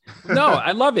attempt. No,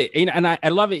 I love it. And I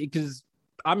love it because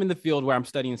I'm in the field where I'm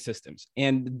studying systems.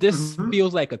 And this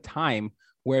feels like a time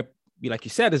where, like you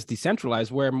said, it's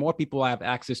decentralized, where more people have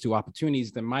access to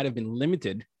opportunities that might have been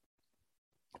limited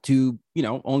to,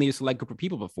 only a select group of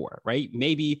people before, right?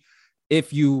 Maybe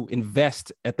if you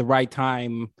invest at the right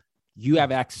time, you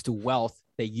have access to wealth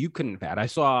that you couldn't have had. I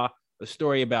saw a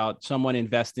story about someone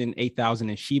investing 8,000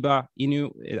 in Shiba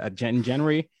Inu in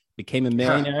January, became a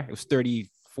millionaire. It was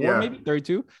 34, maybe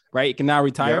 32, right? You can now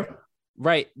retire. Yeah.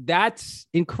 Right. That's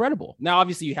incredible. Now,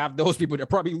 obviously, you have those people that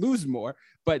probably lose more,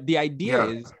 but the idea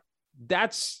is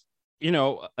that's,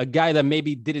 a guy that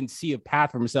maybe didn't see a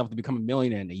path for himself to become a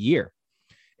millionaire in a year.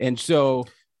 And so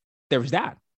there's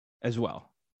that as well.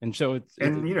 And so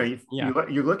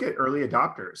you look at early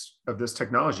adopters of this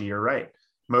technology. You're right.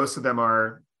 Most of them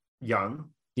are young.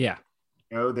 Yeah.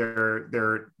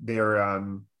 They're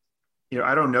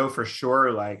I don't know for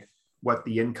sure, like what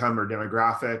the income or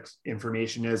demographic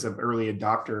information is of early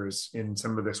adopters in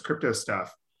some of this crypto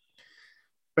stuff,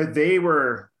 but they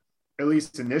were, at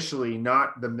least initially,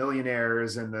 not the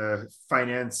millionaires and the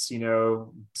finance,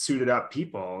 suited up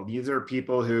people. These are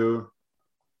people who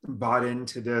bought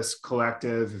into this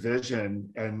collective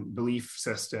vision and belief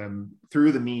system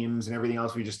through the memes and everything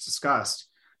else we just discussed.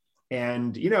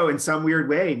 And, in some weird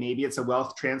way, maybe it's a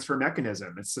wealth transfer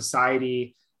mechanism. It's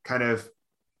society kind of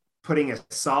putting a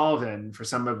solve in for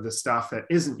some of the stuff that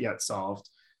isn't yet solved.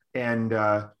 And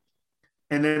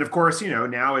then of course,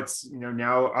 now it's,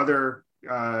 now other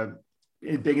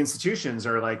big institutions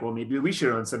are like, well, maybe we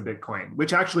should own some Bitcoin,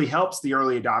 which actually helps the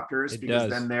early adopters because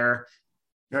then they're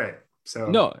right. So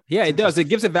no, yeah, it does. It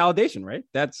gives it validation, right?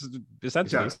 That's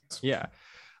essentially, yeah.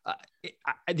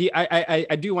 I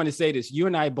do want to say this. You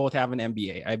and I both have an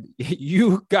MBA.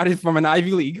 You got it from an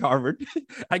Ivy League, Harvard.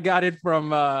 I got it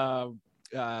from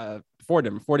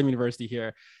Fordham University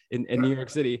here in New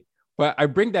York City. But I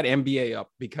bring that MBA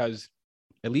up because,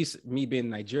 at least me being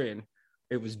Nigerian,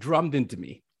 it was drummed into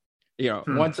me.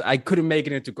 Once I couldn't make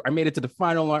it I made it to the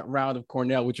final round of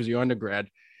Cornell, which was your undergrad.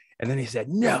 And then he said,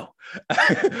 no.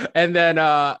 And then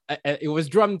it was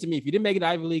drummed to me. If you didn't make an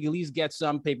Ivy League, at least get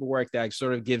some paperwork that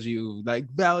sort of gives you like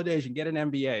validation, get an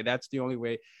MBA. That's the only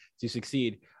way to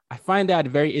succeed. I find that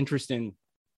very interesting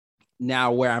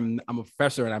now where I'm a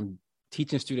professor and I'm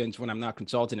teaching students when I'm not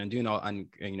consulting and doing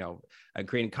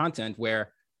creating content,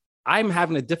 where I'm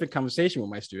having a different conversation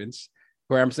with my students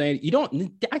where I'm saying, you don't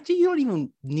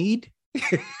even need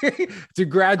to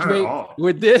graduate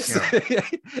with this. Yeah.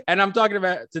 And I'm talking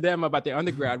to them about their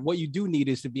undergrad. What you do need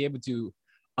is to be able to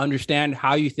understand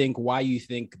how you think, why you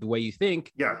think the way you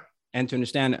think, and to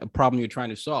understand a problem you're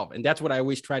trying to solve. And that's what I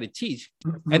always try to teach.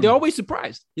 And they're always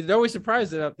surprised. They're always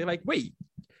surprised that they're like, wait,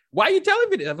 why are you telling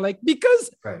me this? I'm like, because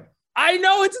I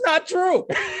know it's not true.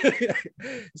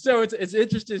 So it's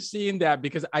interesting seeing that,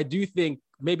 because I do think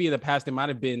maybe in the past there might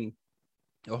have been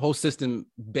a whole system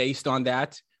based on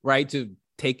that, right? To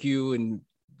take you and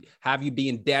have you be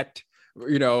in debt,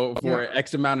 for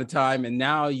X amount of time. And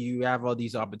now you have all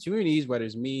these opportunities, whether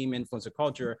it's meme, influencer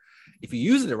culture. If you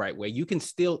use it the right way, you can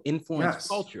still influence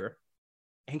culture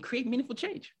and create meaningful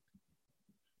change.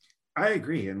 I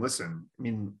agree. And listen, I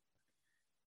mean,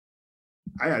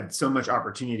 I had so much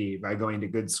opportunity by going to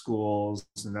good schools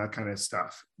and that kind of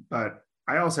stuff, but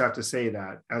I also have to say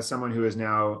that as someone who is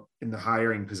now in the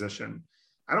hiring position,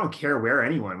 I don't care where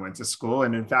anyone went to school.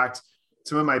 And in fact,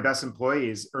 some of my best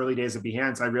employees, early days at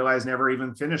Behance, I realized never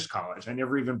even finished college. I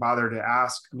never even bothered to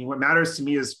ask. I mean, what matters to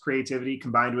me is creativity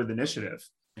combined with initiative.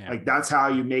 Yeah. Like that's how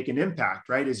you make an impact,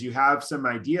 right? Is you have some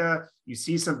idea, you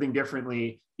see something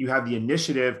differently, you have the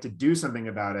initiative to do something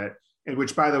about it. And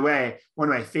which, by the way, one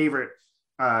of my favorite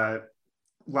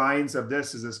lines of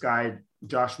this is this guy,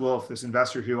 Josh Wolf, this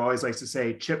investor who always likes to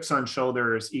say chips on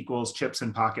shoulders equals chips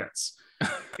in pockets.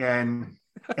 and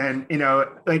you know,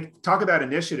 like talk about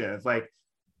initiative, like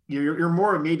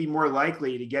you're maybe more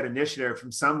likely to get initiative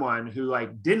from someone who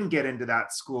like didn't get into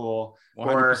that school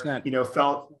 100%. Or, you know,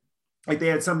 felt like they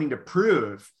had something to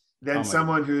prove than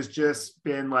someone who's just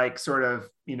been like sort of,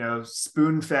 you know,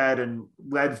 spoon fed and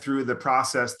led through the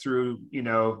process through, you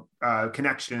know,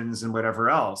 connections and whatever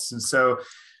else. And so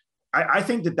I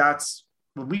think that's,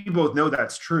 we both know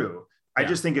that's true. I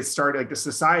just think it's started, like the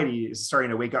society is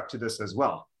starting to wake up to this as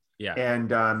well. Yeah.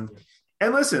 And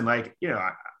listen, like, you know,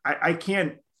 I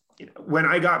can't, you know, when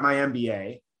I got my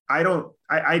MBA,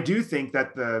 I do think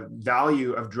that the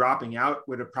value of dropping out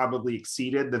would have probably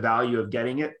exceeded the value of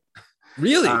getting it.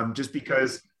 Really? Just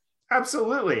because,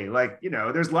 absolutely. Like, you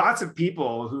know, there's lots of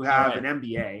people who have an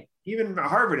MBA, even a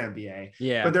Harvard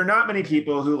MBA, but there are not many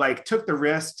people who like took the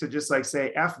risk to just like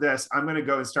say, F this, I'm going to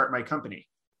go and start my company.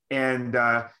 And,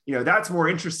 you know, that's more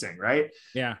interesting. Right.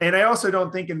 Yeah. And I also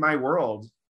don't think in my world,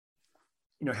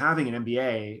 you know, having an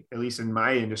MBA, at least in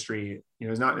my industry, you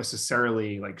know, is not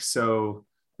necessarily like so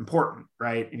important,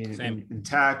 right? I mean, in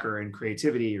tech or in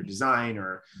creativity or design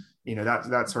or, you know,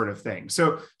 that sort of thing.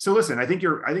 So listen, I think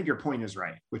your point is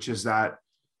right, which is that,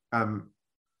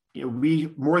 you know,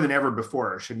 we more than ever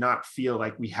before should not feel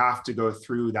like we have to go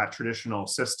through that traditional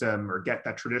system or get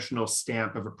that traditional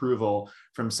stamp of approval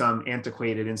from some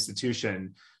antiquated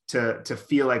institution to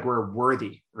feel like we're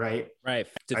worthy, right? Right.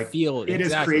 To like feel it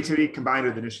is creativity combined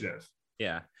with initiative.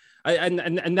 Yeah.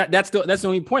 That's the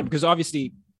only point, because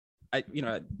obviously, you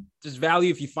know, there's value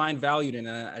if you find value, and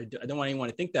I don't want anyone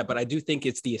to think that, but I do think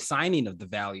it's the assigning of the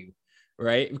value,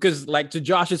 right? Because like to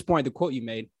Josh's point, the quote you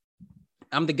made,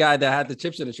 I'm the guy that had the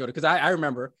chips on the shoulder, because I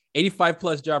remember 85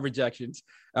 plus job rejections,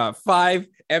 5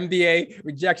 MBA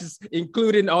rejections,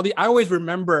 including I always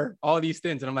remember all these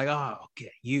things. And I'm like, oh,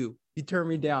 okay, you turned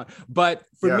me down. But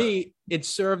for me, it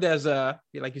served as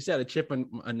like you said, a chip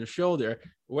on the shoulder,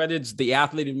 whether it's the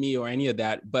athlete in me or any of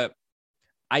that. But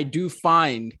I do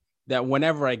find that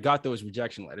whenever I got those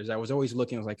rejection letters, I was always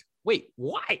looking, I was like, wait,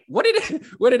 why? What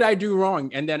did I do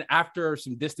wrong? And then after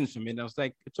some distance from it, I was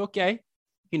like, it's okay.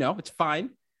 You know, it's fine.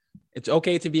 It's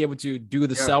okay to be able to do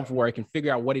the self-work and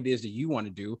figure out what it is that you want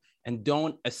to do, and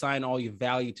don't assign all your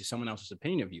value to someone else's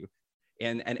opinion of you.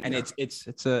 And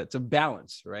it's a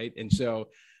balance, right? And so,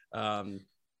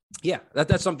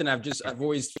 that's something I've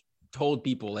always told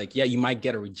people, like, yeah, you might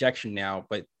get a rejection now,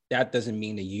 but that doesn't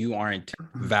mean that you aren't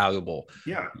valuable.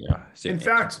 Yeah. So, in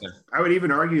fact, I would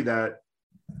even argue that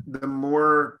the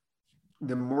more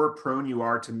prone you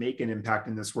are to make an impact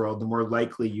in this world, the more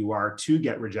likely you are to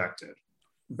get rejected.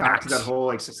 Back to that whole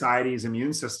like society's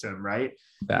immune system, right?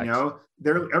 You know,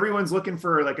 everyone's looking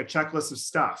for like a checklist of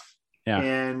stuff. Yeah.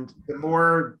 And the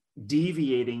more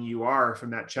deviating you are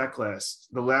from that checklist,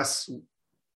 the less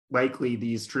likely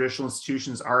these traditional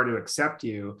institutions are to accept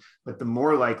you, but the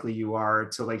more likely you are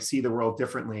to like see the world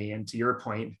differently. And to your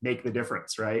point, make the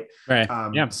difference. Right. Right.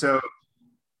 So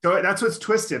that's what's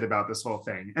twisted about this whole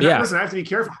thing. And listen, I have to be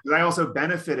careful because I also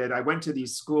benefited. I went to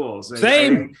these schools.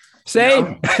 Same.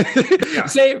 Same.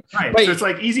 Right. Wait. So it's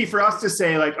like easy for us to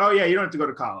say like, oh yeah, you don't have to go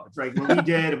to college. Right. When we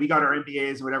did, we got our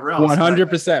MBAs and whatever else.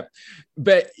 100%.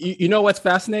 But you know what's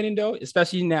fascinating though,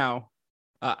 especially now,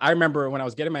 I remember when I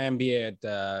was getting my MBA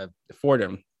at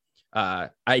Fordham, I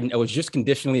was just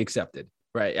conditionally accepted.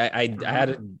 Right. I had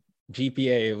a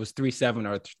GPA, it was 3.7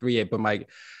 or 3.8, but my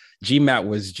GMAT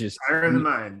was just higher than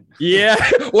mine. Yeah.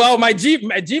 Well, my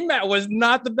GMAT was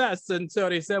not the best. And so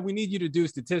they said, we need you to do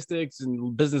statistics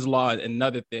and business law and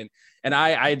another thing. And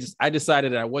I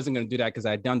decided that I wasn't going to do that because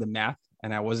I had done the math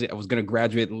and I was going to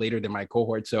graduate later than my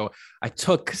cohort. So I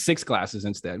took 6 classes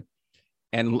instead.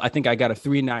 And I think I got a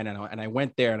 3.9 and I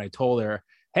went there and I told her,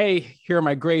 hey, here are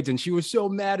my grades. And she was so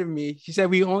mad at me. She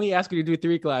said, we only asked you to do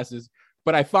 3 classes,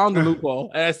 but I found the loophole.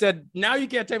 And I said, now you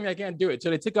can't tell me I can't do it. So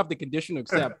they took up the condition to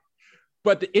accept.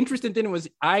 But the interesting thing was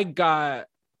I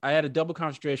had a double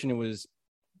concentration. It was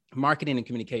marketing and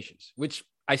communications, which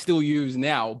I still use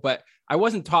now, but I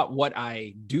wasn't taught what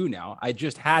I do now. I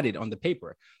just had it on the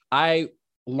paper. I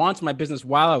launched my business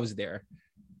while I was there.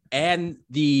 And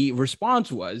the response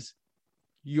was,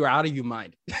 you're out of your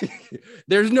mind.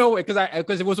 There's no way,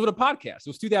 because it was with a podcast. It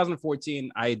was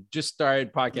 2014. I just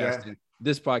started podcasting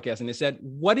this podcast, and they said,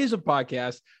 what is a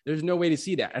podcast? There's no way to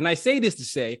see that. And I say this to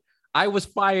say, I was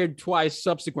fired twice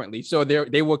subsequently. So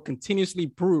they were continuously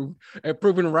proven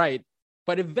right.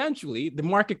 But eventually the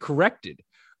market corrected.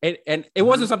 And it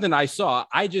wasn't something I saw.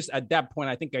 I just, at that point,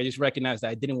 I think I just recognized that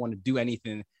I didn't want to do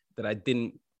anything that I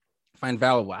didn't find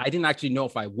valuable. I didn't actually know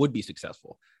if I would be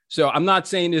successful. So I'm not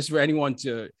saying this for anyone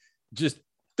to just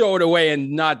throw it away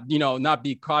and not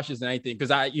be cautious in anything.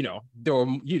 Because you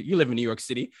live in New York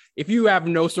City. If you have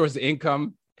no source of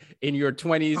income in your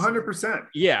 20s, 100%.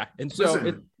 Yeah. And so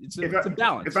Listen, it's a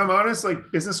balance. If I'm honest,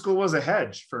 like business school was a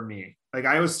hedge for me. Like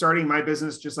I was starting my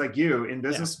business just like you in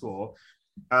business school.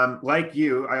 Like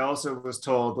you, I also was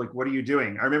told, like, what are you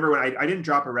doing? I remember when I didn't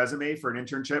drop a resume for an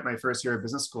internship my first year of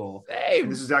business school. And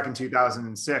this was back in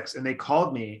 2006. And they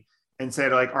called me and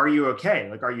said, like, are you okay?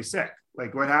 Like, are you sick?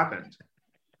 Like, what happened?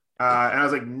 And I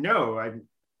was like, no, I'm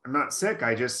not sick.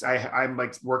 I'm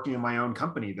like working in my own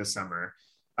company this summer.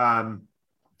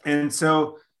 And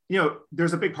so,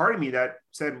 there's a big part of me that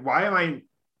said, why am I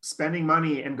spending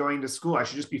money and going to school? I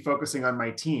should just be focusing on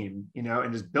my team,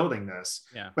 and just building this.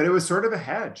 Yeah. But it was sort of a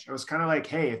hedge. I was kind of like,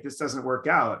 hey, if this doesn't work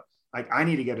out, like I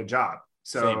need to get a job.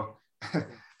 So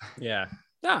yeah.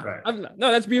 Yeah. Right.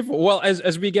 No, that's beautiful. Well,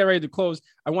 as we get ready to close,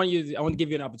 I want to give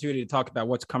you an opportunity to talk about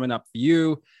what's coming up for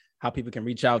you, how people can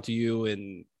reach out to you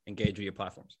and engage with your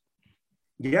platforms.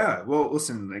 Yeah. Well,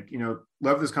 listen,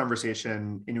 love this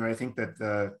conversation. I think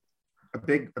that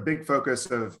a big focus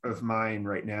of mine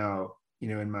right now,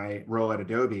 in my role at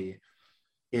Adobe,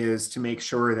 is to make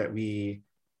sure that we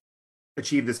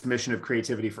achieve this mission of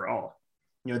creativity for all.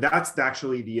 That's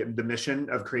actually the mission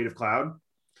of Creative Cloud.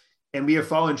 And we have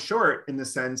fallen short in the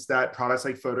sense that products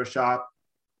like Photoshop,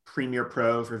 Premiere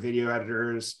Pro for video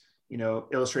editors,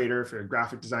 Illustrator for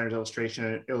graphic designers,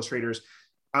 illustrators,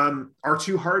 are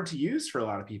too hard to use for a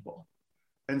lot of people.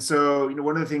 And so,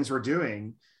 one of the things we're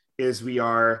doing is we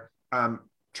are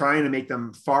trying to make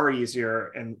them far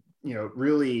easier and,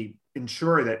 really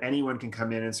ensure that anyone can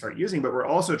come in and start using, but we're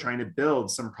also trying to build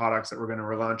some products that we're going to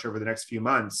relaunch over the next few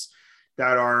months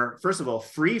that are, first of all,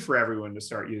 free for everyone to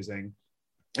start using,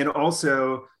 and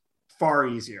also far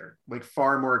easier, like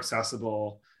far more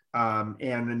accessible, and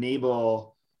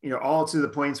enable, all to the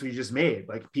points we just made.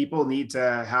 Like people need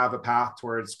to have a path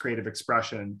towards creative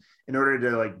expression in order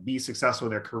to like be successful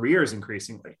in their careers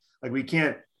increasingly. Like we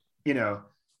can't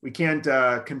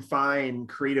confine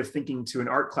creative thinking to an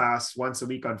art class once a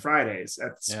week on Fridays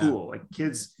at school. Like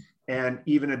kids and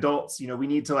even adults, we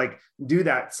need to like do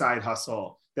that side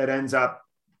hustle that ends up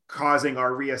causing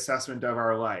our reassessment of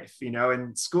our life.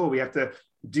 In school, we have to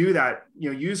do that,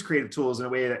 use creative tools in a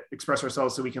way that express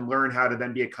ourselves so we can learn how to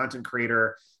then be a content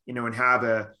creator, and have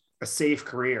a safe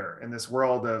career in this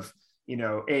world of,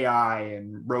 AI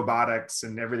and robotics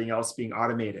and everything else being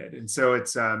automated. And so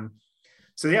it's,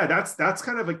 that's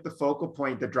kind of like the focal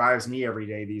point that drives me every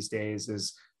day these days,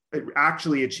 is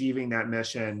actually achieving that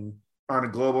mission on a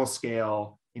global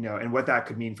scale, and what that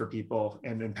could mean for people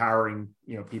and empowering,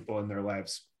 people in their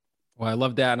lives. Well, I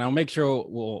love that. And I'll make sure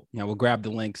we'll grab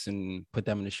the links and put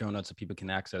them in the show notes so people can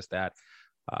access that.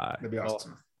 That'd be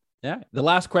awesome. Yeah. The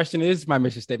last question is my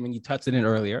mission statement. You touched it in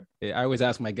earlier. I always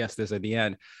ask my guests this at the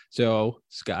end. So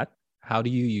Scott, how do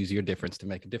you use your difference to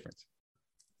make a difference?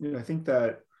 I think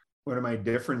that one of my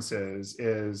differences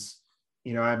is,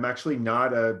 I'm actually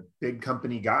not a big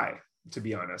company guy, to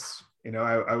be honest.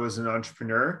 I was an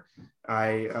entrepreneur.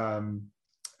 I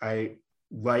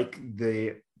like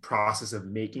the process of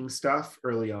making stuff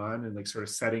early on and like sort of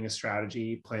setting a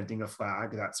strategy, planting a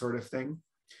flag, that sort of thing.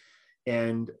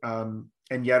 And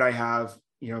yet I have,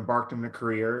 embarked on a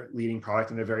career leading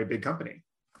product in a very big company,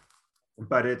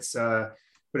 but it's a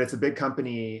big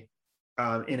company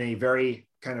in a very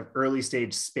kind of early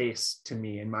stage space to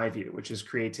me, in my view, which is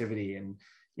creativity. And,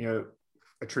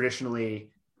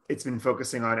 traditionally it's been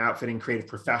focusing on outfitting creative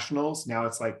professionals. Now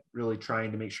it's like really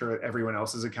trying to make sure that everyone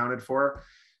else is accounted for.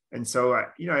 And so,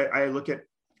 I look at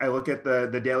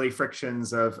the daily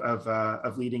frictions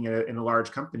of leading in a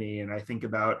large company, and I think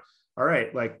about, all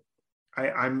right, like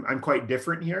I'm quite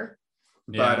different here,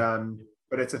 but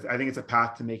I think it's a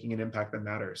path to making an impact that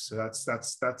matters. So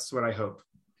that's what I hope.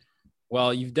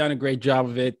 Well, you've done a great job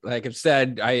of it. Like I've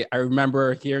said, I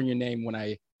remember hearing your name when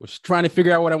I was trying to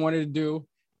figure out what I wanted to do.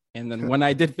 And then when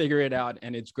I did figure it out,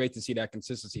 and it's great to see that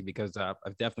consistency, because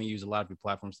I've definitely used a lot of your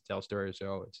platforms to tell stories.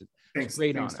 So it's a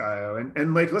great honor. Thanks, Tayo.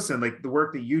 And like, listen, like the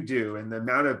work that you do and the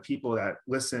amount of people that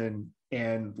listen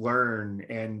and learn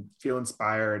and feel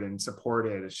inspired and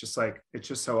supported, it's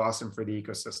just so awesome for the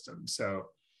ecosystem. So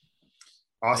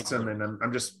Awesome. And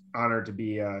I'm just honored to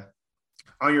be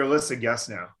on your list of guests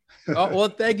now. Oh, well,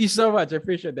 thank you so much. I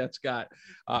appreciate that, Scott.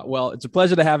 Well, it's a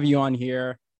pleasure to have you on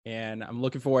here, and I'm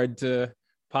looking forward to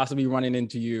possibly running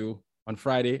into you on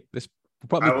Friday.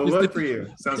 I will look for you.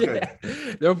 Sounds good.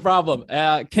 No problem.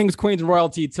 Kings, Queens,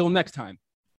 Royalty. Till next time,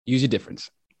 use your difference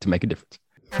to make a difference.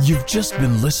 You've just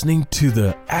been listening to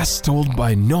the As Told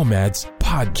by Nomads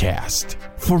podcast.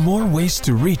 For more ways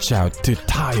to reach out to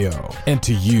Tayo and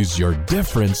to use your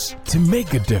difference to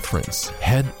make a difference,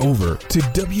 head over to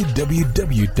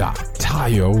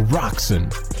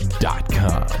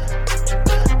www.tayoroxen.com.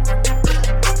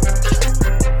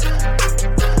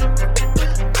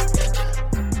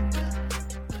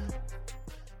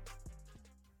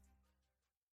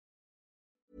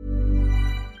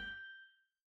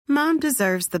 Mom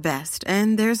deserves the best,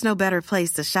 and there's no better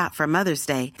place to shop for Mother's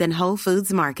Day than Whole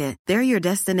Foods Market. They're your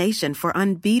destination for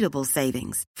unbeatable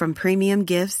savings, from premium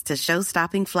gifts to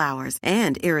show-stopping flowers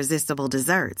and irresistible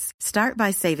desserts. Start by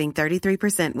saving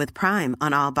 33% with Prime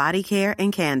on all body care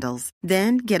and candles.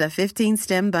 Then get a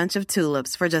 15-stem bunch of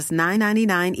tulips for just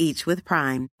 $9.99 each with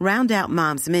Prime. Round out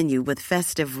Mom's menu with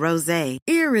festive rosé,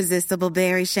 irresistible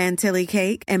berry chantilly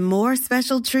cake, and more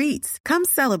special treats. Come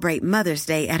celebrate Mother's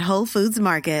Day at Whole Foods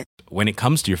Market. When it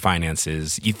comes to your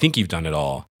finances, you think you've done it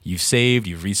all. You've saved,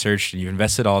 you've researched, and you've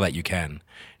invested all that you can.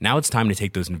 Now it's time to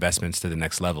take those investments to the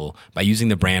next level by using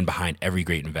the brand behind every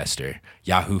great investor,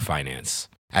 Yahoo Finance.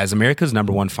 As America's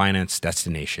 #1 finance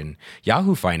destination,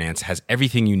 Yahoo Finance has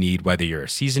everything you need, whether you're a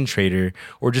seasoned trader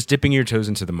or just dipping your toes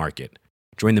into the market.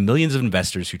 Join the millions of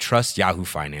investors who trust Yahoo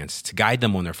Finance to guide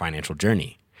them on their financial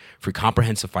journey. For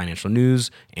comprehensive financial news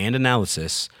and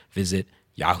analysis, visit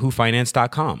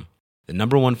yahoofinance.com. The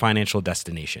 #1 financial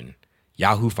destination,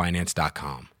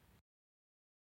 yahoofinance.com.